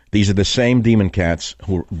 These are the same demon cats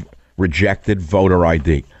who rejected voter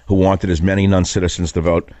ID, who wanted as many non-citizens to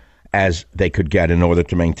vote as they could get in order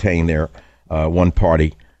to maintain their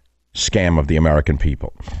one-party scam of the American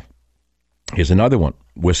people. Here's another one.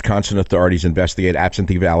 Wisconsin authorities investigate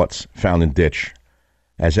absentee ballots found in ditch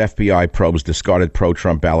as FBI probes discarded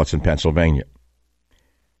pro-Trump ballots in Pennsylvania.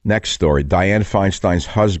 Next story. Dianne Feinstein's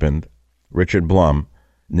husband, Richard Blum,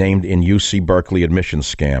 named in UC Berkeley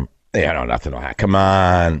admissions scam. Yeah, no, nothing will happen. Come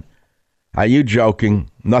on. Are you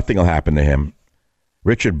joking? Nothing will happen to him.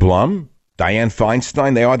 Richard Blum? Dianne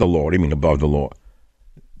Feinstein? They are the law. What do you mean above the law?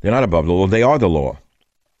 They're not above the law. They are the law.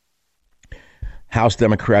 House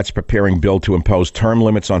Democrats preparing bill to impose term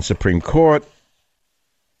limits on Supreme Court.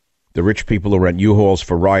 The rich people who rent U-Hauls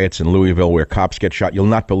for riots in Louisville where cops get shot. You'll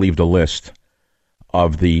not believe the list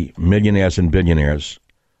of the millionaires and billionaires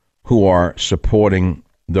who are supporting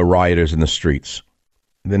the rioters in the streets.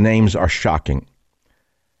 The names are shocking.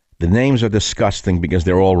 The names are disgusting because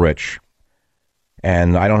they're all rich.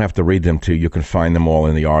 And I don't have to read them to you. You can find them all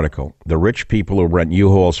in the article. The rich people who rent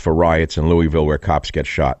U-Hauls for riots in Louisville where cops get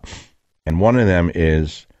shot. And one of them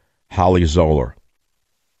is Holly Zoller,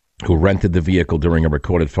 who rented the vehicle during a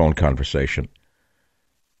recorded phone conversation.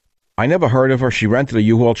 I never heard of her. She rented a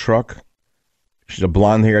U-Haul truck. She's a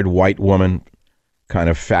blonde-haired white woman, kind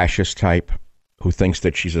of fascist type, who thinks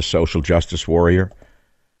that she's a social justice warrior.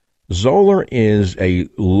 Zoller is a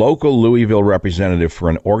local Louisville representative for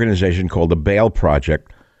an organization called the Bail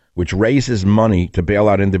Project, which raises money to bail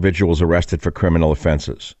out individuals arrested for criminal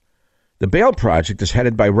offenses. The Bail Project is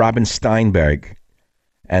headed by Robin Steinberg,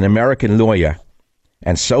 an American lawyer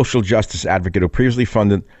and social justice advocate who previously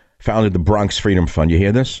founded the Bronx Freedom Fund. You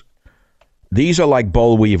hear this? These are like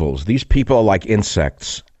boll weevils. These people are like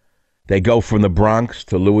insects. They go from the Bronx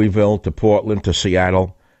to Louisville to Portland to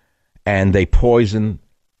Seattle, and they poison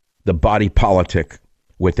the body politic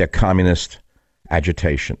with their communist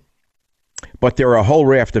agitation. But there are a whole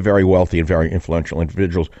raft of very wealthy and very influential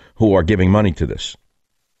individuals who are giving money to this.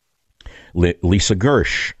 Lisa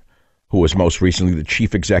Gersh, who was most recently the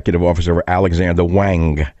chief executive officer of Alexander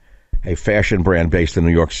Wang, a fashion brand based in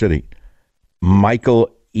New York City.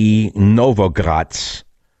 Michael E. Novogratz,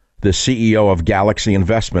 the CEO of Galaxy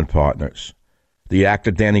Investment Partners. The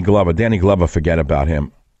actor Danny Glover, forget about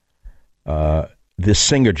him. The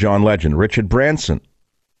singer John Legend, Richard Branson.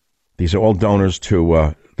 These are all donors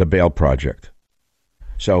to the Bail Project.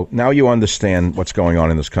 So now you understand what's going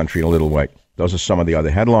on in this country in a little way. Those are some of the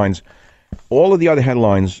other headlines. All of the other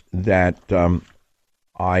headlines that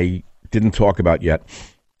I didn't talk about yet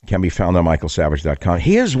can be found on michaelsavage.com.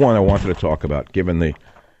 Here's one I wanted to talk about, given the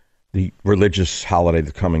religious holiday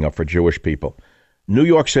that's coming up for Jewish people. New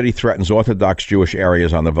York City threatens Orthodox Jewish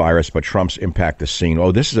areas on the virus, but Trump's impact is seen.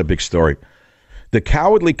 Oh, this is a big story. The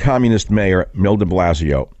cowardly communist mayor, Bill de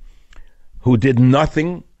Blasio, who did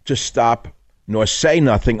nothing to stop nor say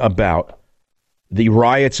nothing about the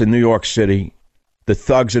riots in New York City, the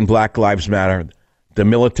thugs in Black Lives Matter, the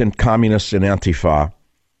militant communists in Antifa,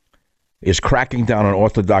 is cracking down on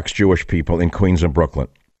Orthodox Jewish people in Queens and Brooklyn.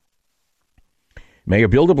 Mayor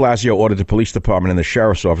Bill de Blasio ordered the police department and the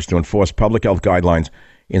sheriff's office to enforce public health guidelines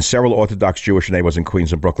in several Orthodox Jewish neighborhoods in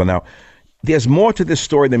Queens and Brooklyn. Now, there's more to this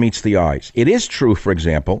story than meets the eyes. It is true, for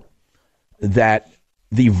example, that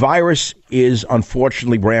the virus is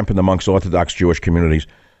unfortunately rampant amongst Orthodox Jewish communities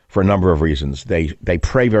for a number of reasons. They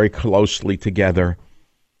pray very closely together.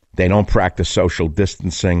 They don't practice social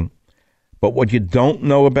distancing. But what you don't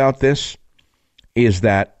know about this is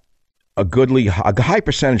that a high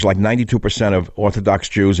percentage, like 92% of Orthodox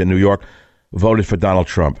Jews in New York, voted for Donald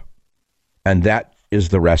Trump. And that is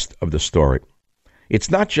the rest of the story. It's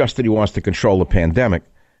not just that he wants to control the pandemic.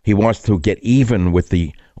 He wants to get even with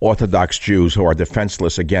the Orthodox Jews who are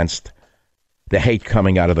defenseless against the hate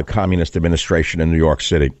coming out of the communist administration in New York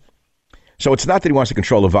City. So it's not that he wants to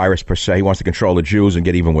control the virus per se. He wants to control the Jews and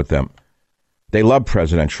get even with them. They love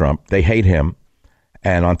President Trump. They hate him.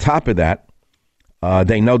 And on top of that,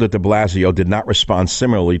 they know that de Blasio did not respond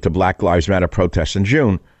similarly to Black Lives Matter protests in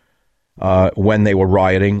June when they were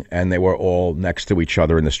rioting and they were all next to each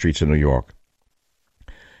other in the streets of New York.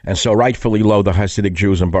 And so rightfully low, the Hasidic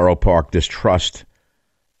Jews in Borough Park distrust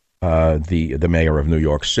the mayor of New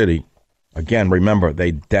York City. Again, remember,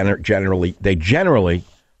 they generally,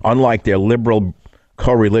 unlike their liberal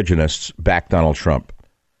co-religionists, back Donald Trump.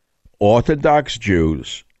 Orthodox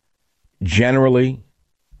Jews generally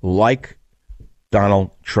like Donald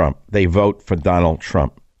Trump. They vote for Donald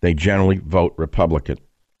Trump. They generally vote Republican.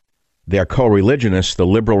 Their co-religionists, the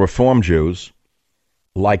liberal Reform Jews,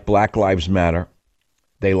 like Black Lives Matter.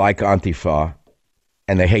 They like Antifa,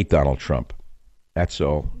 and they hate Donald Trump. That's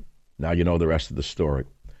all. Now you know the rest of the story.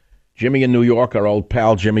 Jimmy in New York, our old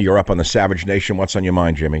pal. Jimmy, you're up on the Savage Nation. What's on your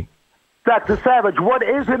mind, Jimmy? Dr. Savage, what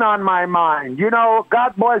isn't on my mind? You know,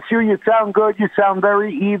 God bless you. You sound good. You sound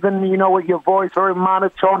very even, you know, with your voice, very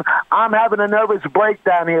monotone. I'm having a nervous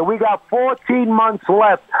breakdown here. We got 14 months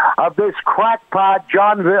left of this crackpot,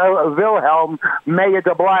 John Wilhelm, Mayor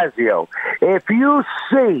de Blasio. If you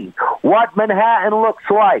see what Manhattan looks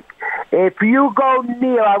like, if you go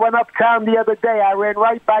near, I went uptown the other day. I ran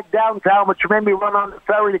right back downtown, which made me run on the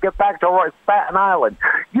ferry to get back to Staten Island.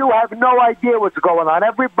 You have no idea what's going on.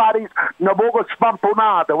 Everybody's nabuga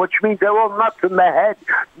spampunada, which means they're all nuts in the head.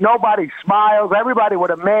 Nobody smiles. Everybody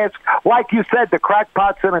with a mask. Like you said, the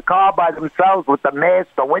crackpots in a car by themselves with the mask,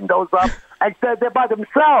 the windows up. I said they're by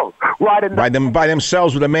themselves. By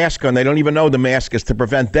themselves with a mask on. They don't even know the mask is to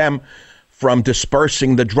prevent them from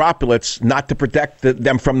dispersing the droplets, not to protect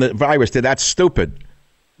them from the virus. That's stupid.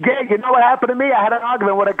 Yeah, you know what happened to me? I had an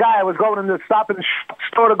argument with a guy. I was going in the stop and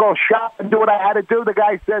store to go shop and do what I had to do. The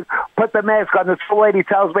guy says, put the mask on. This lady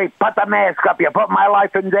tells me, put the mask up. You put my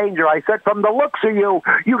life in danger. I said, from the looks of you,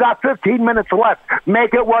 you got 15 minutes left.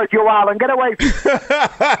 Make it worth your while and get away.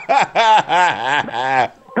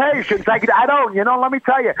 Patience. I don't. Let me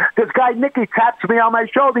tell you. This guy, Nicky, taps me on my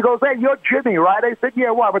shoulder. He goes, hey, you're Jimmy, right? I said,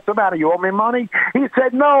 yeah, what? What's the matter? You owe me money? He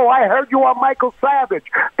said, no, I heard you on Michael Savage.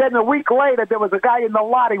 Then a week later, there was a guy in the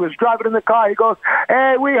lot. He was driving in the car. He goes,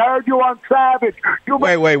 hey, we heard you on Savage.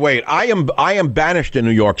 Wait. I am banished in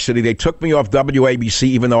New York City. They took me off WABC,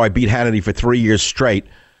 even though I beat Hannity for 3 years straight.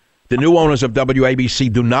 The new owners of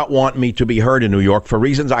WABC do not want me to be heard in New York for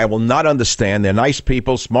reasons I will not understand. They're nice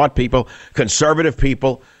people, smart people, conservative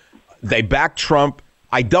people. They back Trump.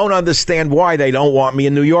 I don't understand why they don't want me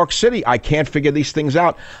in New York City. I can't figure these things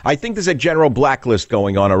out. I think there's a general blacklist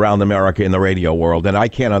going on around America in the radio world, and I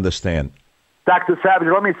can't understand. Dr. Savage,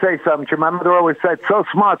 let me say something. My mother always said, so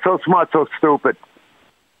smart, so stupid.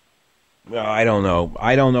 I don't know.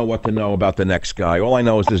 I don't know what to know about the next guy. All I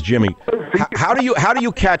know is this Jimmy. How do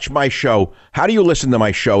you catch my show? How do you listen to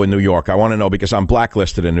my show in New York? I want to know because I'm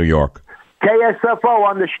blacklisted in New York. KSFO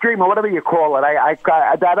on the stream or whatever you call it. I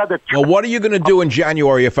that other. Well, what are you going to do in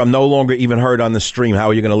January if I'm no longer even heard on the stream? How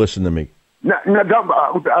are you going to listen to me? No, don't,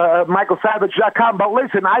 MichaelSavage.com. But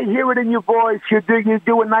listen, I hear it in your voice. You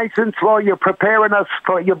do it nice and slow. You're preparing us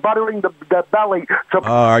you're buttering the belly.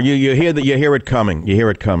 You hear it coming. You hear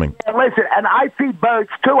it coming. And listen, and I feed birds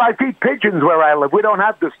too. I feed pigeons where I live. We don't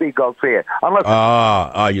have the seagulls here.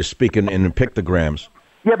 Unless you're speaking in pictograms.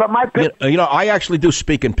 Yeah, but I actually do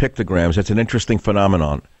speak in pictograms. It's an interesting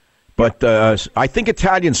phenomenon. But I think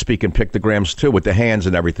Italians speak in pictograms too, with the hands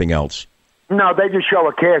and everything else. No, they just show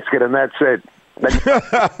a casket and that's it.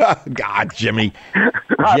 God, Jimmy,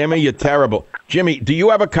 you're terrible. Jimmy, do you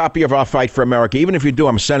have a copy of Our Fight for America? Even if you do,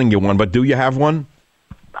 I'm sending you one. But do you have one?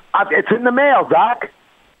 It's in the mail, Doc.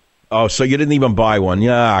 Oh, so you didn't even buy one?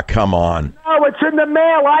 Yeah, come on. No, it's in the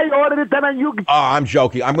mail. I ordered it, then you... Oh, I'm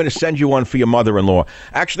joking. I'm going to send you one for your mother-in-law.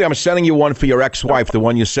 Actually, I'm sending you one for your ex-wife, the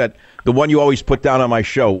one you always put down on my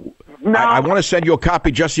show. No. I want to send you a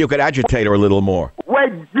copy just so you could agitate her a little more.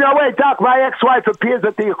 Wait, Doc, my ex-wife appears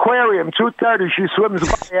at the aquarium, 2:30. She swims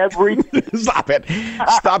by every... Stop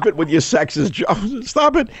it with your sexist jokes.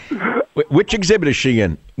 Stop it. Which exhibit is she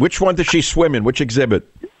in? Which one does she swim in? Which exhibit?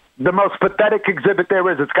 The most pathetic exhibit there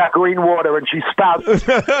is. It's got green water, and she spouts.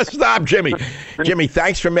 Stop, Jimmy. Jimmy,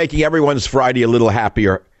 thanks for making everyone's Friday a little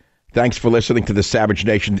happier. Thanks for listening to the Savage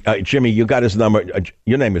Nation. Jimmy, you got his number.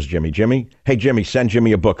 Your name is Jimmy. Jimmy? Hey, Jimmy, send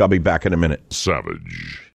Jimmy a book. I'll be back in a minute.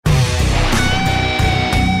 Savage.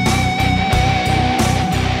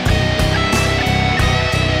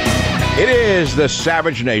 It is the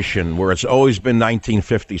Savage Nation, where it's always been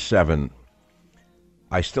 1957.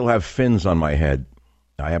 I still have fins on my head.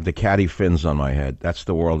 I have the caddy fins on my head. That's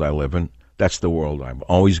the world I live in. That's the world I'm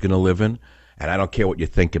always going to live in. And I don't care what you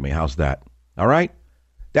think of me. How's that? All right?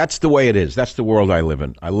 That's the way it is. That's the world I live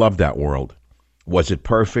in. I love that world. Was it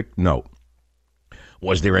perfect? No.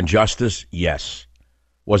 Was there injustice? Yes.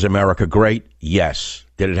 Was America great? Yes.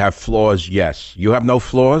 Did it have flaws? Yes. You have no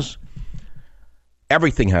flaws?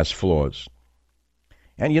 Everything has flaws.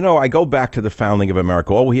 And, I go back to the founding of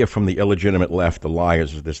America. All we hear from the illegitimate left, the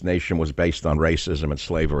liars, is this nation was based on racism and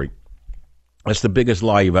slavery. That's the biggest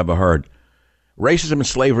lie you've ever heard. Racism and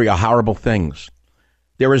slavery are horrible things.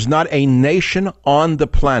 There is not a nation on the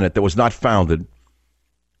planet that was not founded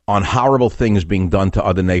on horrible things being done to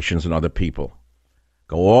other nations and other people.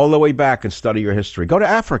 Go all the way back and study your history. Go to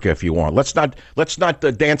Africa if you want. Let's not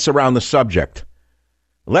dance around the subject.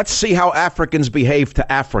 Let's see how Africans behave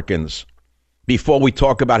to Africans before we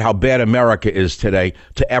talk about how bad America is today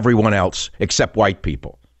to everyone else except white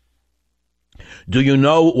people. Do you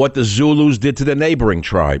know what the Zulus did to the neighboring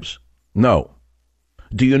tribes? No.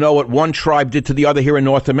 Do you know what one tribe did to the other here in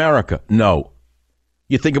North America? No.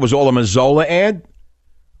 You think it was all a Mazzola ad?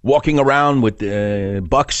 Walking around with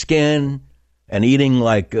buckskin and eating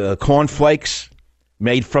like cornflakes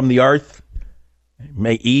made from the earth,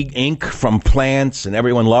 ink from plants, and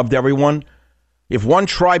everyone loved everyone? If one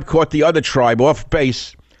tribe caught the other tribe off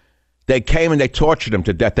base, they came and they tortured them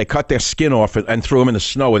to death. They cut their skin off and threw them in the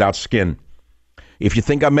snow without skin. If you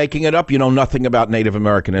think I'm making it up, you know nothing about Native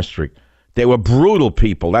American history. They were brutal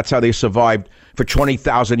people. That's how they survived for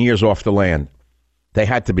 20,000 years off the land. They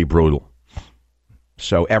had to be brutal.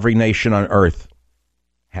 So every nation on earth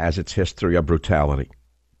has its history of brutality.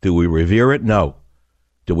 Do we revere it? No.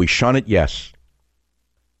 Do we shun it? Yes.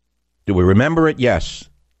 Do we remember it? Yes.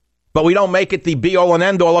 But we don't make it the be-all and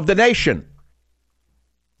end-all of the nation.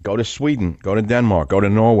 Go to Sweden. Go to Denmark. Go to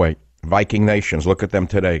Norway. Viking nations. Look at them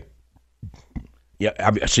today. Yeah,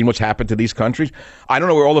 have you seen what's happened to these countries? I don't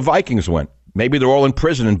know where all the Vikings went. Maybe they're all in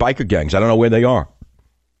prison in biker gangs. I don't know where they are.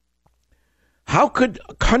 How could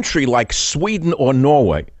a country like Sweden or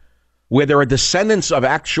Norway, where there are descendants of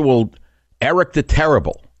actual Eric the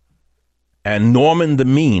Terrible and Norman the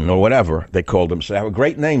Mean, or whatever they called them, so they have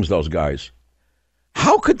great names, those guys.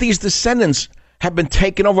 How could these descendants have been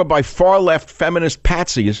taken over by far-left feminist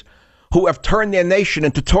patsies who have turned their nation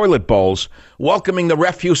into toilet bowls, welcoming the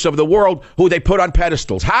refuse of the world who they put on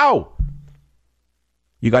pedestals? How?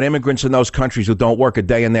 You got immigrants in those countries who don't work a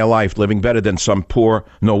day in their life, living better than some poor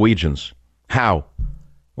Norwegians. How?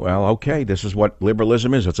 Well, okay, this is what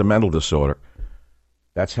liberalism is. It's a mental disorder.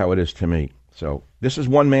 That's how it is to me. So this is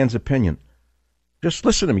one man's opinion. Just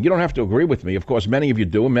listen to me. You don't have to agree with me. Of course, many of you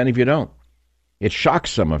do and many of you don't. It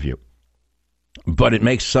shocks some of you, but it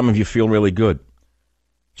makes some of you feel really good.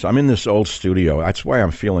 So I'm in this old studio. That's why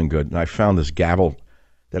I'm feeling good. And I found this gavel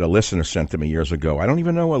that a listener sent to me years ago. I don't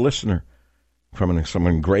even know a listener from some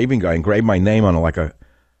engraving guy engraved my name on like a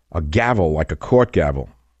gavel, like a court gavel.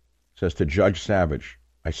 It says to Judge Savage.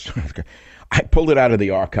 I pulled it out of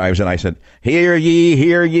the archives and I said, "Hear ye,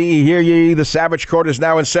 hear ye, hear ye. The Savage Court is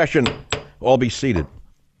now in session. All be seated."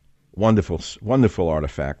 Wonderful, wonderful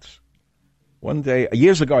artifacts. One day,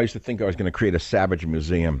 years ago, I used to think I was going to create a Savage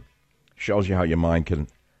museum. Shows you how your mind can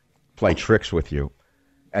play tricks with you.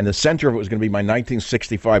 And the center of it was going to be my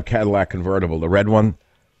 1965 Cadillac convertible, the red one.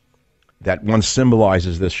 That one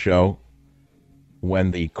symbolizes this show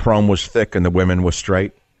when the chrome was thick and the women were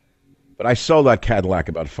straight. But I sold that Cadillac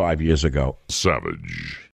about 5 years ago.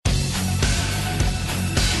 Savage.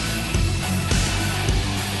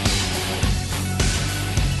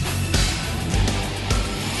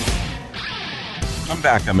 Come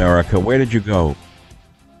back, America. Where did you go?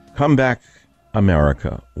 Come back,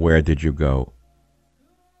 America. Where did you go?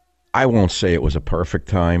 I won't say it was a perfect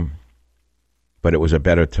time, but it was a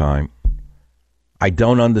better time. I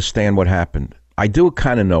don't understand what happened. I do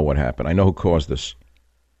kind of know what happened. I know who caused this.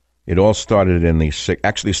 It all started in the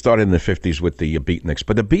 50s with the Beatniks,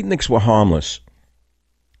 but the Beatniks were harmless.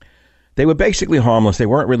 They were basically harmless. They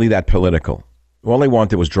weren't really that political. All they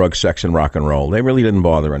wanted was drug, sex, and rock and roll. They really didn't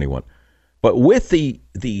bother anyone. But with the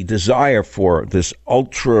desire for this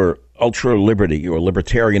ultra liberty or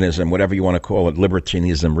libertarianism, whatever you want to call it,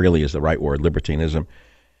 libertinism really is the right word, libertinism.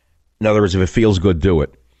 In other words, if it feels good, do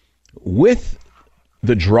it. With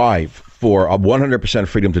the drive for a 100%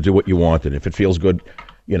 freedom to do what you wanted, if it feels good,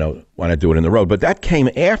 want to do it in the road. But that came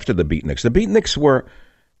after the Beatniks. The Beatniks were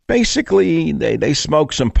basically, they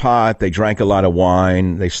smoked some pot, they drank a lot of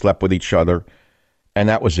wine, they slept with each other, and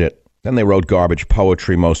that was it. Then they wrote garbage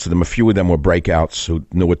poetry, most of them. A few of them were breakouts who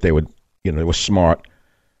knew what they would, they were smart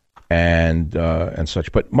and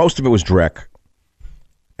such. But most of it was dreck.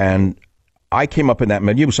 And I came up in that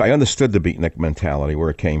milieu, so I understood the beatnik mentality, where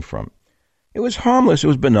it came from. It was harmless. It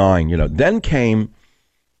was benign. Then came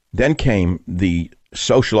the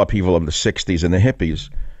social upheaval of the 60s and the hippies,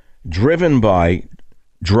 driven by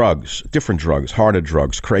drugs, different drugs, harder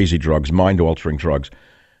drugs, crazy drugs, mind-altering drugs.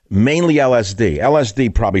 Mainly LSD.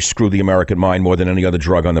 LSD probably screwed the American mind more than any other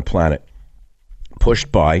drug on the planet.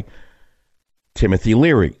 Pushed by Timothy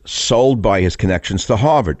Leary, sold by his connections to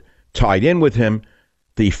Harvard, tied in with him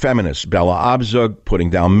the feminists, Bella Abzug, putting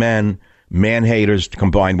down men, man-haters,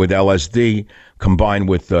 combined with LSD, combined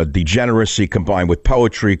with degeneracy, combined with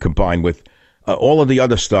poetry, combined with all of the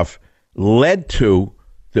other stuff, led to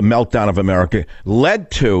the meltdown of America,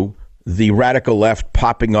 led to the radical left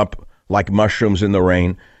popping up like mushrooms in the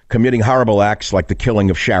rain, committing horrible acts like the killing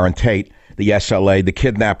of Sharon Tate, the SLA, the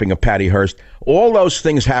kidnapping of Patty Hearst. All those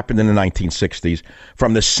things happened in the 1960s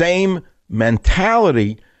from the same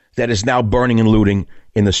mentality that is now burning and looting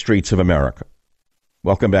in the streets of America.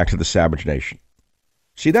 Welcome back to the Savage Nation.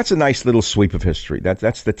 See, that's a nice little sweep of history.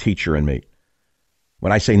 That's the teacher in me.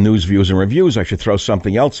 When I say news, views, and reviews, I should throw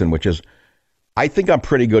something else in, which is I think I'm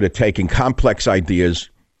pretty good at taking complex ideas,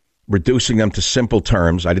 reducing them to simple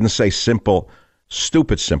terms. I didn't say simple,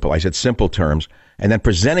 stupid simple. I said simple terms, and then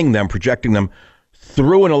presenting them, projecting them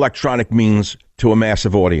through an electronic means to a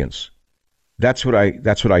massive audience. That's what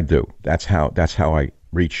I do. That's how I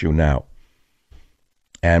reach you now.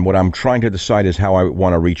 And what I'm trying to decide is how I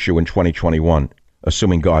want to reach you in 2021,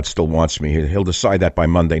 assuming God still wants me. He'll decide that by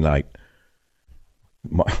Monday night.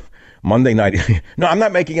 Monday night. No, I'm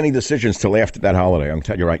not making any decisions till after that holiday. I'm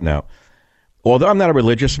telling you right now. Although I'm not a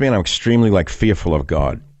religious man, I'm extremely fearful of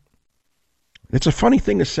God. It's a funny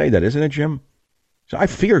thing to say that, isn't it, Jim? So I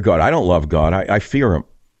fear God. I don't love God. I fear him.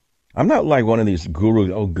 I'm not like one of these gurus,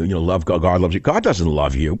 love God. God loves you. God doesn't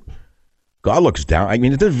love you. God looks down. I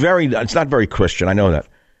mean, it's not very Christian. I know that.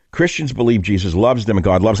 Christians believe Jesus loves them and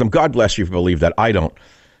God loves them. God bless you if you believe that. I don't.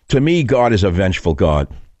 To me, God is a vengeful God.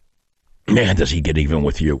 Man, does he get even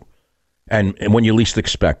with you. And when you least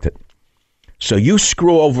expect it. So you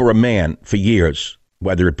screw over a man for years,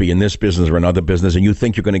 whether it be in this business or another business, and you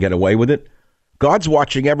think you're going to get away with it. God's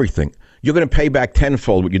watching everything. You're going to pay back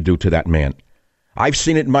tenfold what you do to that man. I've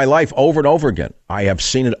seen it in my life over and over again. I have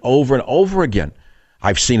seen it over and over again.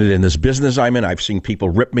 I've seen it in this business I'm in. I've seen people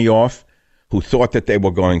rip me off who thought that they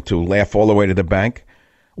were going to laugh all the way to the bank.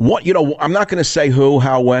 I'm not going to say who,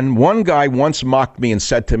 how, when. One guy once mocked me and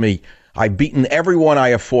said to me, I've beaten everyone I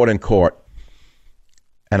have fought in court.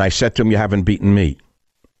 And I said to him, you haven't beaten me.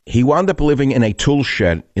 He wound up living in a tool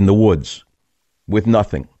shed in the woods with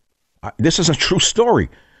nothing. This is a true story.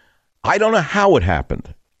 I don't know how it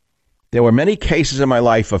happened. There were many cases in my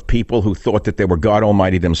life of people who thought that they were God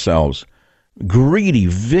Almighty themselves. Greedy,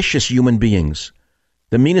 vicious human beings.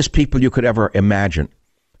 The meanest people you could ever imagine,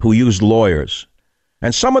 who used lawyers.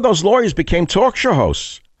 And some of those lawyers became talk show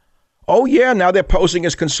hosts. Oh, yeah, now they're posing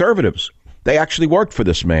as conservatives. They actually worked for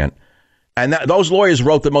this man. And those lawyers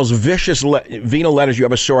wrote the most vicious venal letters you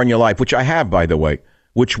ever saw in your life, which I have, by the way,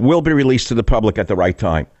 which will be released to the public at the right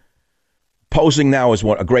time. Posing now as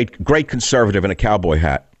a great conservative in a cowboy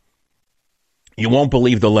hat. You won't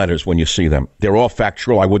believe the letters when you see them. They're all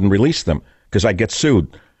factual. I wouldn't release them because I'd get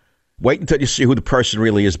sued. Wait until you see who the person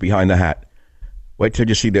really is behind the hat. Wait till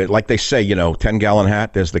you see like they say, 10-gallon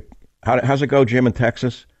hat. There's how's it go, Jim, in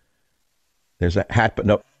Texas? There's a hat, but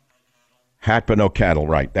no cattle,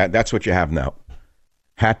 right? That's what you have now.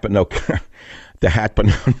 Hat, but no, the hat, but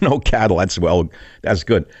no cattle. That's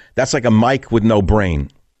good. That's like a Mike with no brain,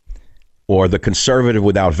 or the conservative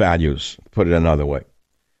without values. Put it another way.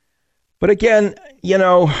 But again,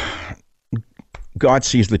 God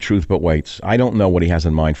sees the truth but waits. I don't know what he has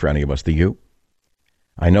in mind for any of us. Do you?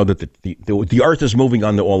 I know that the earth is moving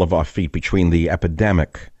under all of our feet between the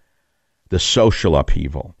epidemic, the social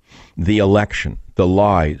upheaval, the election, the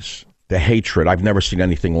lies, the hatred. I've never seen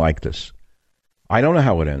anything like this. I don't know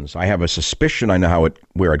how it ends. I have a suspicion I know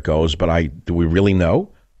where it goes, but do we really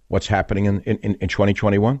know what's happening in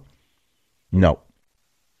 2021? No.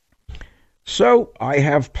 So I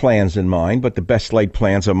have plans in mind, but the best laid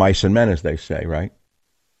plans are mice and men, as they say, right?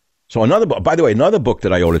 So another book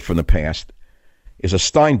that I ordered from the past is a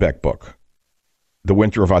Steinbeck book, The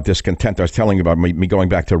Winter of Our Discontent. I was telling you about me going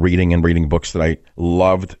back to reading books that I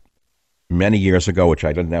loved many years ago, which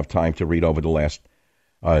I didn't have time to read over the last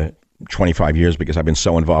 25 years because I've been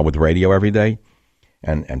so involved with radio every day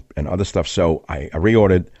and other stuff. So I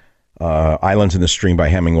reordered Islands in the Stream by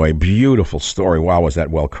Hemingway. Beautiful story. Wow, was that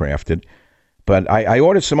well crafted. But I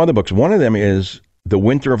ordered some other books. One of them is The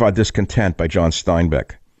Winter of Our Discontent by John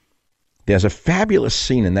Steinbeck. There's a fabulous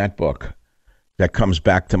scene in that book that comes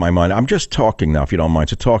back to my mind. I'm just talking now, if you don't mind.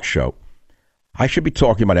 It's a talk show. I should be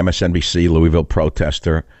talking about MSNBC, Louisville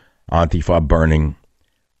protester, Antifa burning,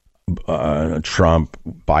 Trump,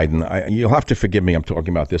 Biden. You'll have to forgive me. I'm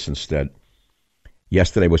talking about this instead.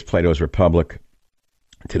 Yesterday was Plato's Republic.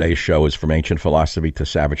 Today's show is From Ancient Philosophy to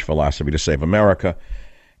Savage Philosophy to Save America.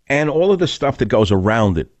 And all of the stuff that goes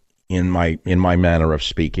around it in my manner of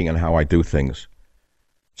speaking and how I do things.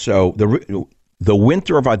 So the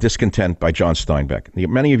Winter of Our Discontent by John Steinbeck.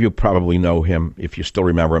 Many of you probably know him, if you still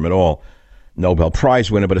remember him at all. Nobel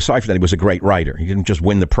Prize winner, but aside from that, he was a great writer. He didn't just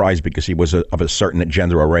win the prize because he was of a certain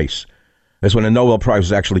gender or race. That's when a Nobel Prize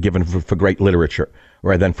was actually given for great literature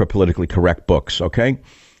rather than for politically correct books, okay?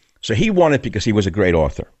 So he won it because he was a great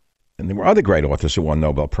author. And there were other great authors who won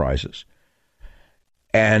Nobel Prizes.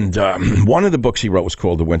 And one of the books he wrote was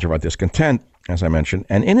called The Winter of Our Discontent, as I mentioned.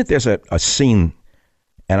 And in it, there's a scene,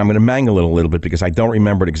 and I'm going to mangle it a little bit because I don't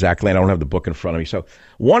remember it exactly. I don't have the book in front of me. So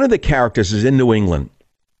one of the characters is in New England,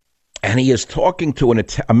 and he is talking to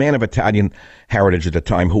a man of Italian heritage at the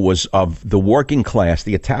time who was of the working class.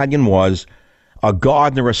 The Italian was a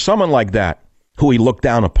gardener or someone like that who he looked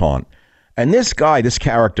down upon. And this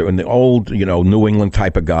character, and the old, New England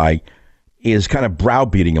type of guy, is kind of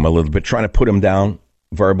browbeating him a little bit, trying to put him down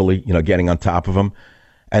verbally, getting on top of him.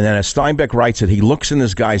 And then as Steinbeck writes it, he looks in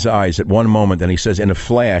this guy's eyes at one moment and he says, in a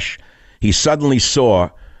flash, he suddenly saw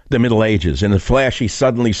the Middle Ages. In a flash, he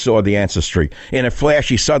suddenly saw the ancestry. In a flash,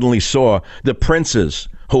 he suddenly saw the princes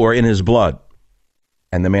who were in his blood.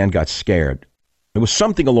 And the man got scared. It was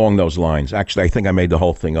something along those lines. Actually, I think I made the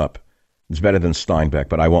whole thing up. It's better than Steinbeck,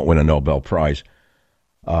 but I won't win a Nobel Prize.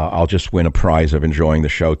 I'll just win a prize of enjoying the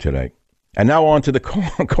show today. And now on to the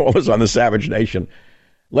callers on the Savage Nation.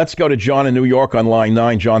 Let's go to John in New York on line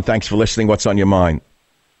 9. John, thanks for listening. What's on your mind?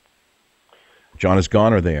 John is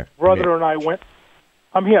gone or there? Brother and I went.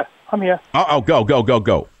 I'm here. I'm here.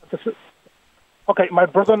 Go. Okay, my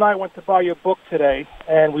brother and I went to buy your book today,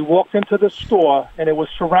 and we walked into the store, and it was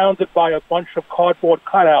surrounded by a bunch of cardboard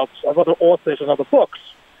cutouts of other authors and other books.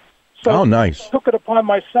 So nice. I took it upon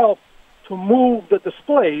myself to move the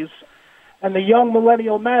displays, and the young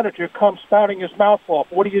millennial manager comes spouting his mouth off.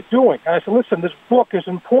 What are you doing? And I said, listen, this book is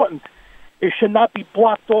important. It should not be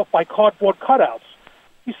blocked off by cardboard cutouts.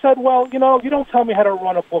 He said, well, you don't tell me how to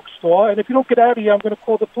run a bookstore, and if you don't get out of here, I'm going to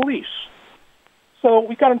call the police. So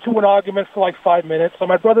we got into an argument for like 5 minutes. So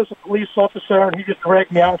my brother's a police officer, and he just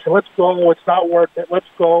dragged me out and said, let's go. It's not worth it. Let's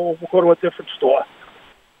go. We'll go to a different store.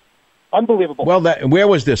 Unbelievable. Well, where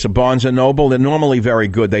was this? A Barnes & Noble? They're normally very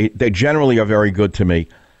good. They generally are very good to me.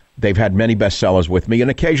 They've had many bestsellers with me,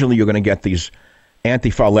 and occasionally you're going to get these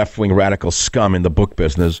Antifa left-wing radical scum in the book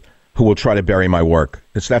business who will try to bury my work.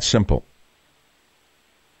 It's that simple.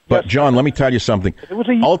 But, John, let me tell you something.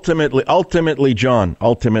 Ultimately, John,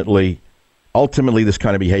 this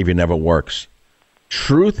kind of behavior never works.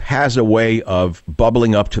 Truth has a way of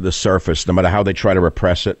bubbling up to the surface, no matter how they try to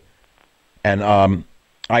repress it. And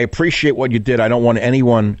I appreciate what you did. I don't want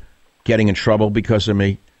anyone getting in trouble because of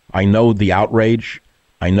me. I know the outrage.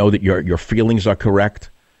 I know that your feelings are correct.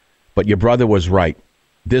 But your brother was right.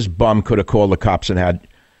 This bum could have called the cops and had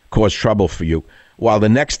caused trouble for you. While the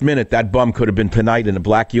next minute, that bum could have been tonight in a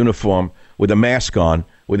black uniform with a mask on,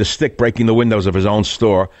 with a stick breaking the windows of his own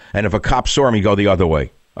store, and if a cop saw him, he'd go the other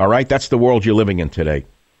way. All right? That's the world you're living in today.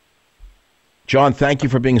 John, thank you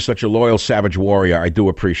for being such a loyal, savage warrior. I do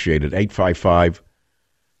appreciate it. 855.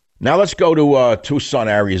 Now let's go to Tucson,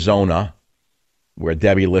 Arizona, where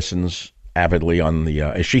Debbie listens avidly on the...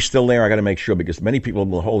 is she still there? I got to make sure, because many people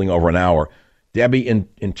have been holding over an hour. Debbie,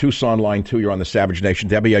 in Tucson, line 2, you're on the Savage Nation.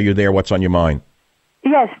 Debbie, are you there? What's on your mind?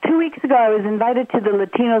 Yes, 2 weeks ago I was invited to the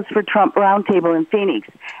Latinos for Trump roundtable in Phoenix.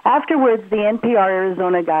 Afterwards, the NPR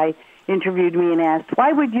Arizona guy interviewed me and asked,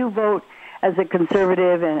 why would you vote as a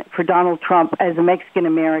conservative and for Donald Trump as a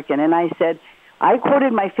Mexican-American? And I said, I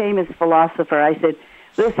quoted my famous philosopher. I said,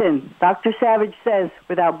 listen, Dr. Savage says,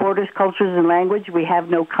 without borders, cultures, and language, we have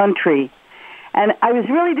no country. And I was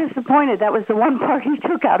really disappointed. That was the one part he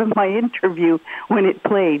took out of my interview when it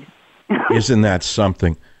played. Isn't that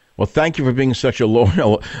something? Well, thank you for being such a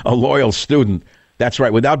loyal student. That's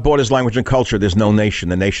right. Without borders, language, and culture, there's no nation.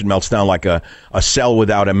 The nation melts down like a cell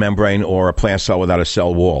without a membrane or a plant cell without a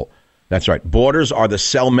cell wall. That's right. Borders are the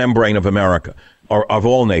cell membrane of America, or of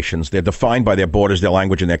all nations. They're defined by their borders, their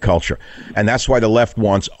language, and their culture. And that's why the left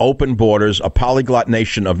wants open borders, a polyglot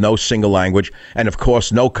nation of no single language, and, of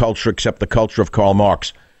course, no culture except the culture of Karl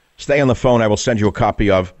Marx. Stay on the phone. I will send you a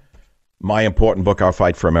copy of my important book, Our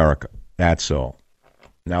Fight for America. That's all.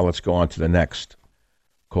 Now let's go on to the next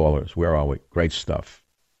callers. Where are we? Great stuff.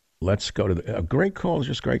 Let's go to the great callers,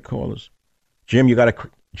 just great callers. Jim,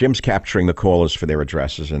 Jim's capturing the callers for their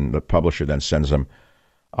addresses, and the publisher then sends them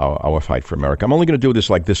Our Fight for America. I'm only going to do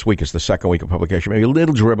this like this week. It's the second week of publication. Maybe a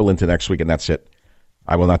little dribble into next week, and that's it.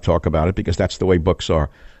 I will not talk about it because that's the way books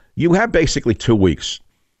are. You have basically 2 weeks.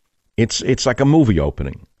 It's like a movie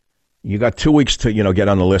opening. You got 2 weeks to get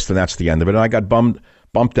on the list, and that's the end of it. And I got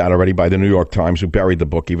bumped out already by the New York Times, who buried the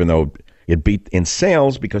book, even though it beat in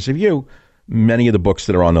sales because of you, many of the books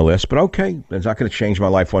that are on the list. But okay, it's not going to change my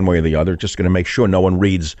life one way or the other. Just going to make sure no one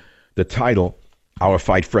reads the title, Our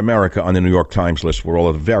Fight for America, on the New York Times list, where all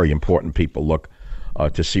of the very important people look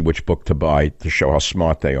to see which book to buy to show how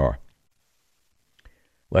smart they are.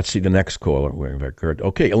 Let's see the next caller.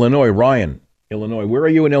 Okay, Illinois, Ryan. Illinois. Where are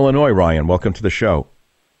you in Illinois, Ryan? Welcome to the show.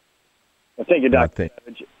 Well, thank you, Dr.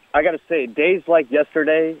 Savage. I got to say, days like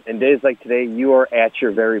yesterday and days like today, you are at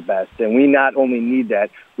your very best. And we not only need that,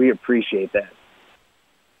 we appreciate that.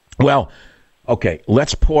 Well, okay,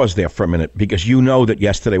 let's pause there for a minute, because you know that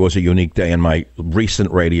yesterday was a unique day in my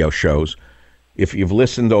recent radio shows. If you've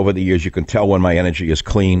listened over the years, you can tell when my energy is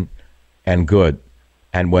clean and good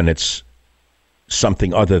and when it's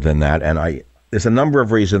something other than that. And there's a number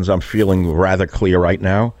of reasons I'm feeling rather clear right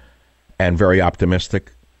now and very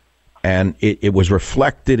optimistic. And it was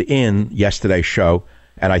reflected in yesterday's show,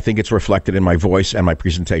 and I think it's reflected in my voice and my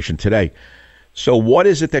presentation today. So what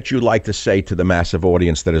is it that you'd like to say to the massive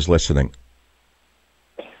audience that is listening?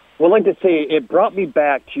 Well, I'd like to say it brought me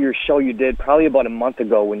back to your show you did probably about a month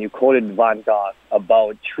ago when you quoted Von Gogh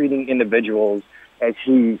about treating individuals as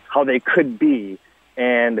how they could be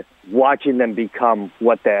and watching them become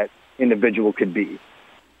what that individual could be.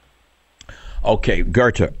 Okay,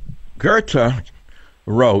 Goethe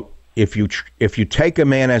wrote, if you take a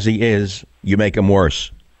man as he is, you make him worse.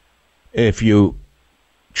 If you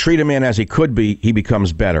treat a man as he could be, he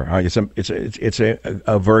becomes better. It's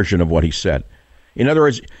a version of what he said. In other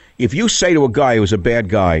words, if you say to a guy who's a bad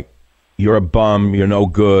guy, you're a bum, you're no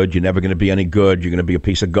good, you're never going to be any good, you're going to be a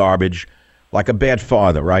piece of garbage, like a bad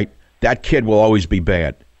father, right? That kid will always be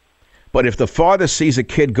bad. But if the father sees a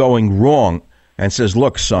kid going wrong and says,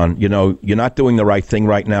 look, son, you know, you're not doing the right thing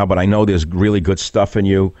right now, but I know there's really good stuff in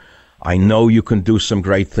you. I know you can do some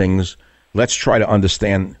great things. Let's try to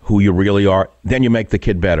understand who you really are. Then you make the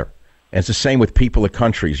kid better. And it's the same with people of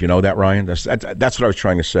countries. You know that, Ryan? That's what I was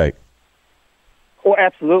trying to say. Oh,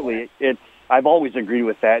 absolutely. I've always agreed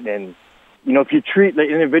with that. And, you know, if you treat the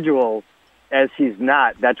individual as he's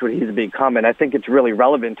not, that's what he's become. And I think it's really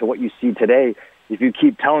relevant to what you see today. If you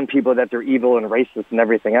keep telling people that they're evil and racist and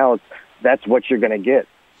everything else, that's what you're going to get.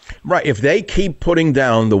 Right. If they keep putting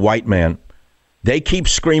down the white man, they keep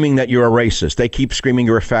screaming that you're a racist, they keep screaming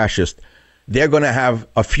you're a fascist, they're going to have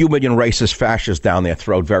a few million racist fascists down their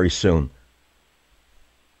throat very soon.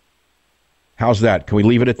 How's that? Can we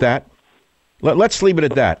leave it at that? Let's leave it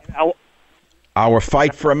at that. Our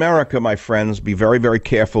fight for America, my friends, be very, very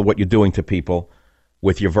careful what you're doing to people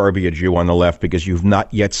with your verbiage, you on the left, because you've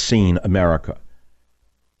not yet seen America.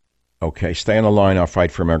 Okay, stay on the line. Our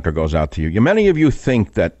fight for America goes out to you. Many of you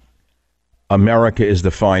think that America is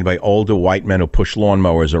defined by older white men who push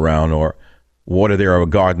lawnmowers around or water their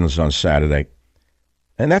gardens on Saturday.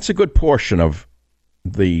 And that's a good portion of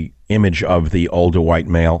the image of the older white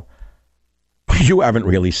male. You haven't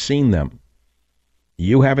really seen them.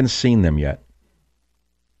 You haven't seen them yet.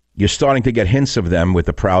 You're starting to get hints of them with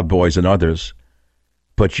the Proud Boys and others,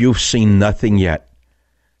 but you've seen nothing yet.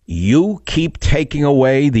 You keep taking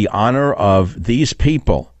away the honor of these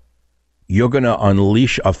people, you're going to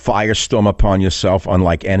unleash a firestorm upon yourself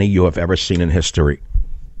unlike any you have ever seen in history.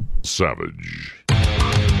 Savage.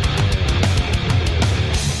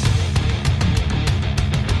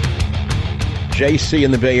 JC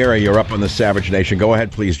in the Bay Area, you're up on the Savage Nation. Go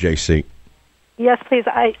ahead, please, JC. Yes, please.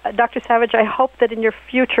 Dr. Savage, I hope that in your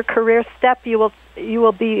future career step you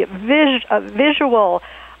will be visual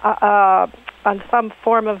on some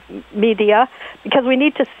form of media, because we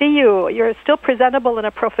need to see you. You're still presentable in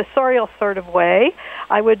a professorial sort of way.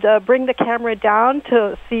 I would bring the camera down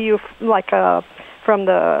to see you from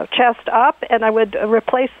the chest up, and I would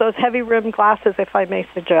replace those heavy rimmed glasses, if I may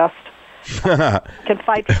suggest. Can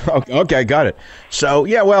fight. Okay, got it. So,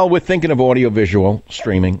 yeah, well, we're thinking of audiovisual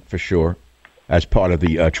streaming for sure as part of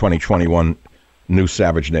the 2021 New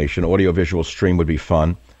Savage Nation. Audiovisual stream would be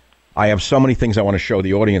fun. I have so many things I want to show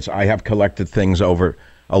the audience. I have collected things over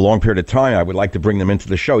a long period of time. I would like to bring them into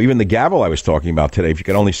the show. Even the gavel I was talking about today, if you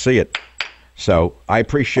could only see it. So I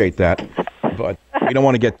appreciate that, but we don't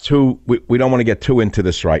want to get too we don't want to get too into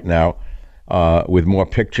this right now with more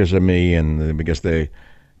pictures of me, and because the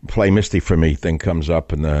Play Misty for Me thing comes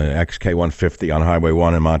up, and the XK150 on Highway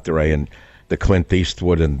 1 in Monterey, and the Clint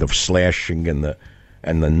Eastwood, and the slashing, and the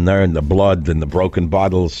blood, and the broken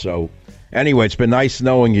bottles. So anyway, it's been nice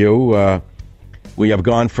knowing you. We have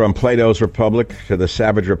gone from Plato's Republic to the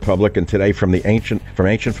Savage Republic, and today from ancient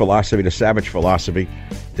philosophy to savage philosophy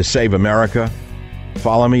to save America.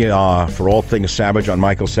 Follow me for all things Savage on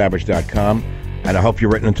michaelsavage.com, and I hope you're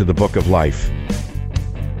written into the book of life.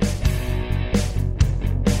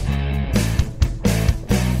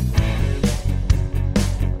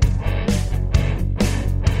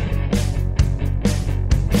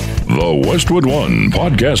 The Westwood One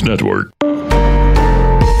Podcast Network.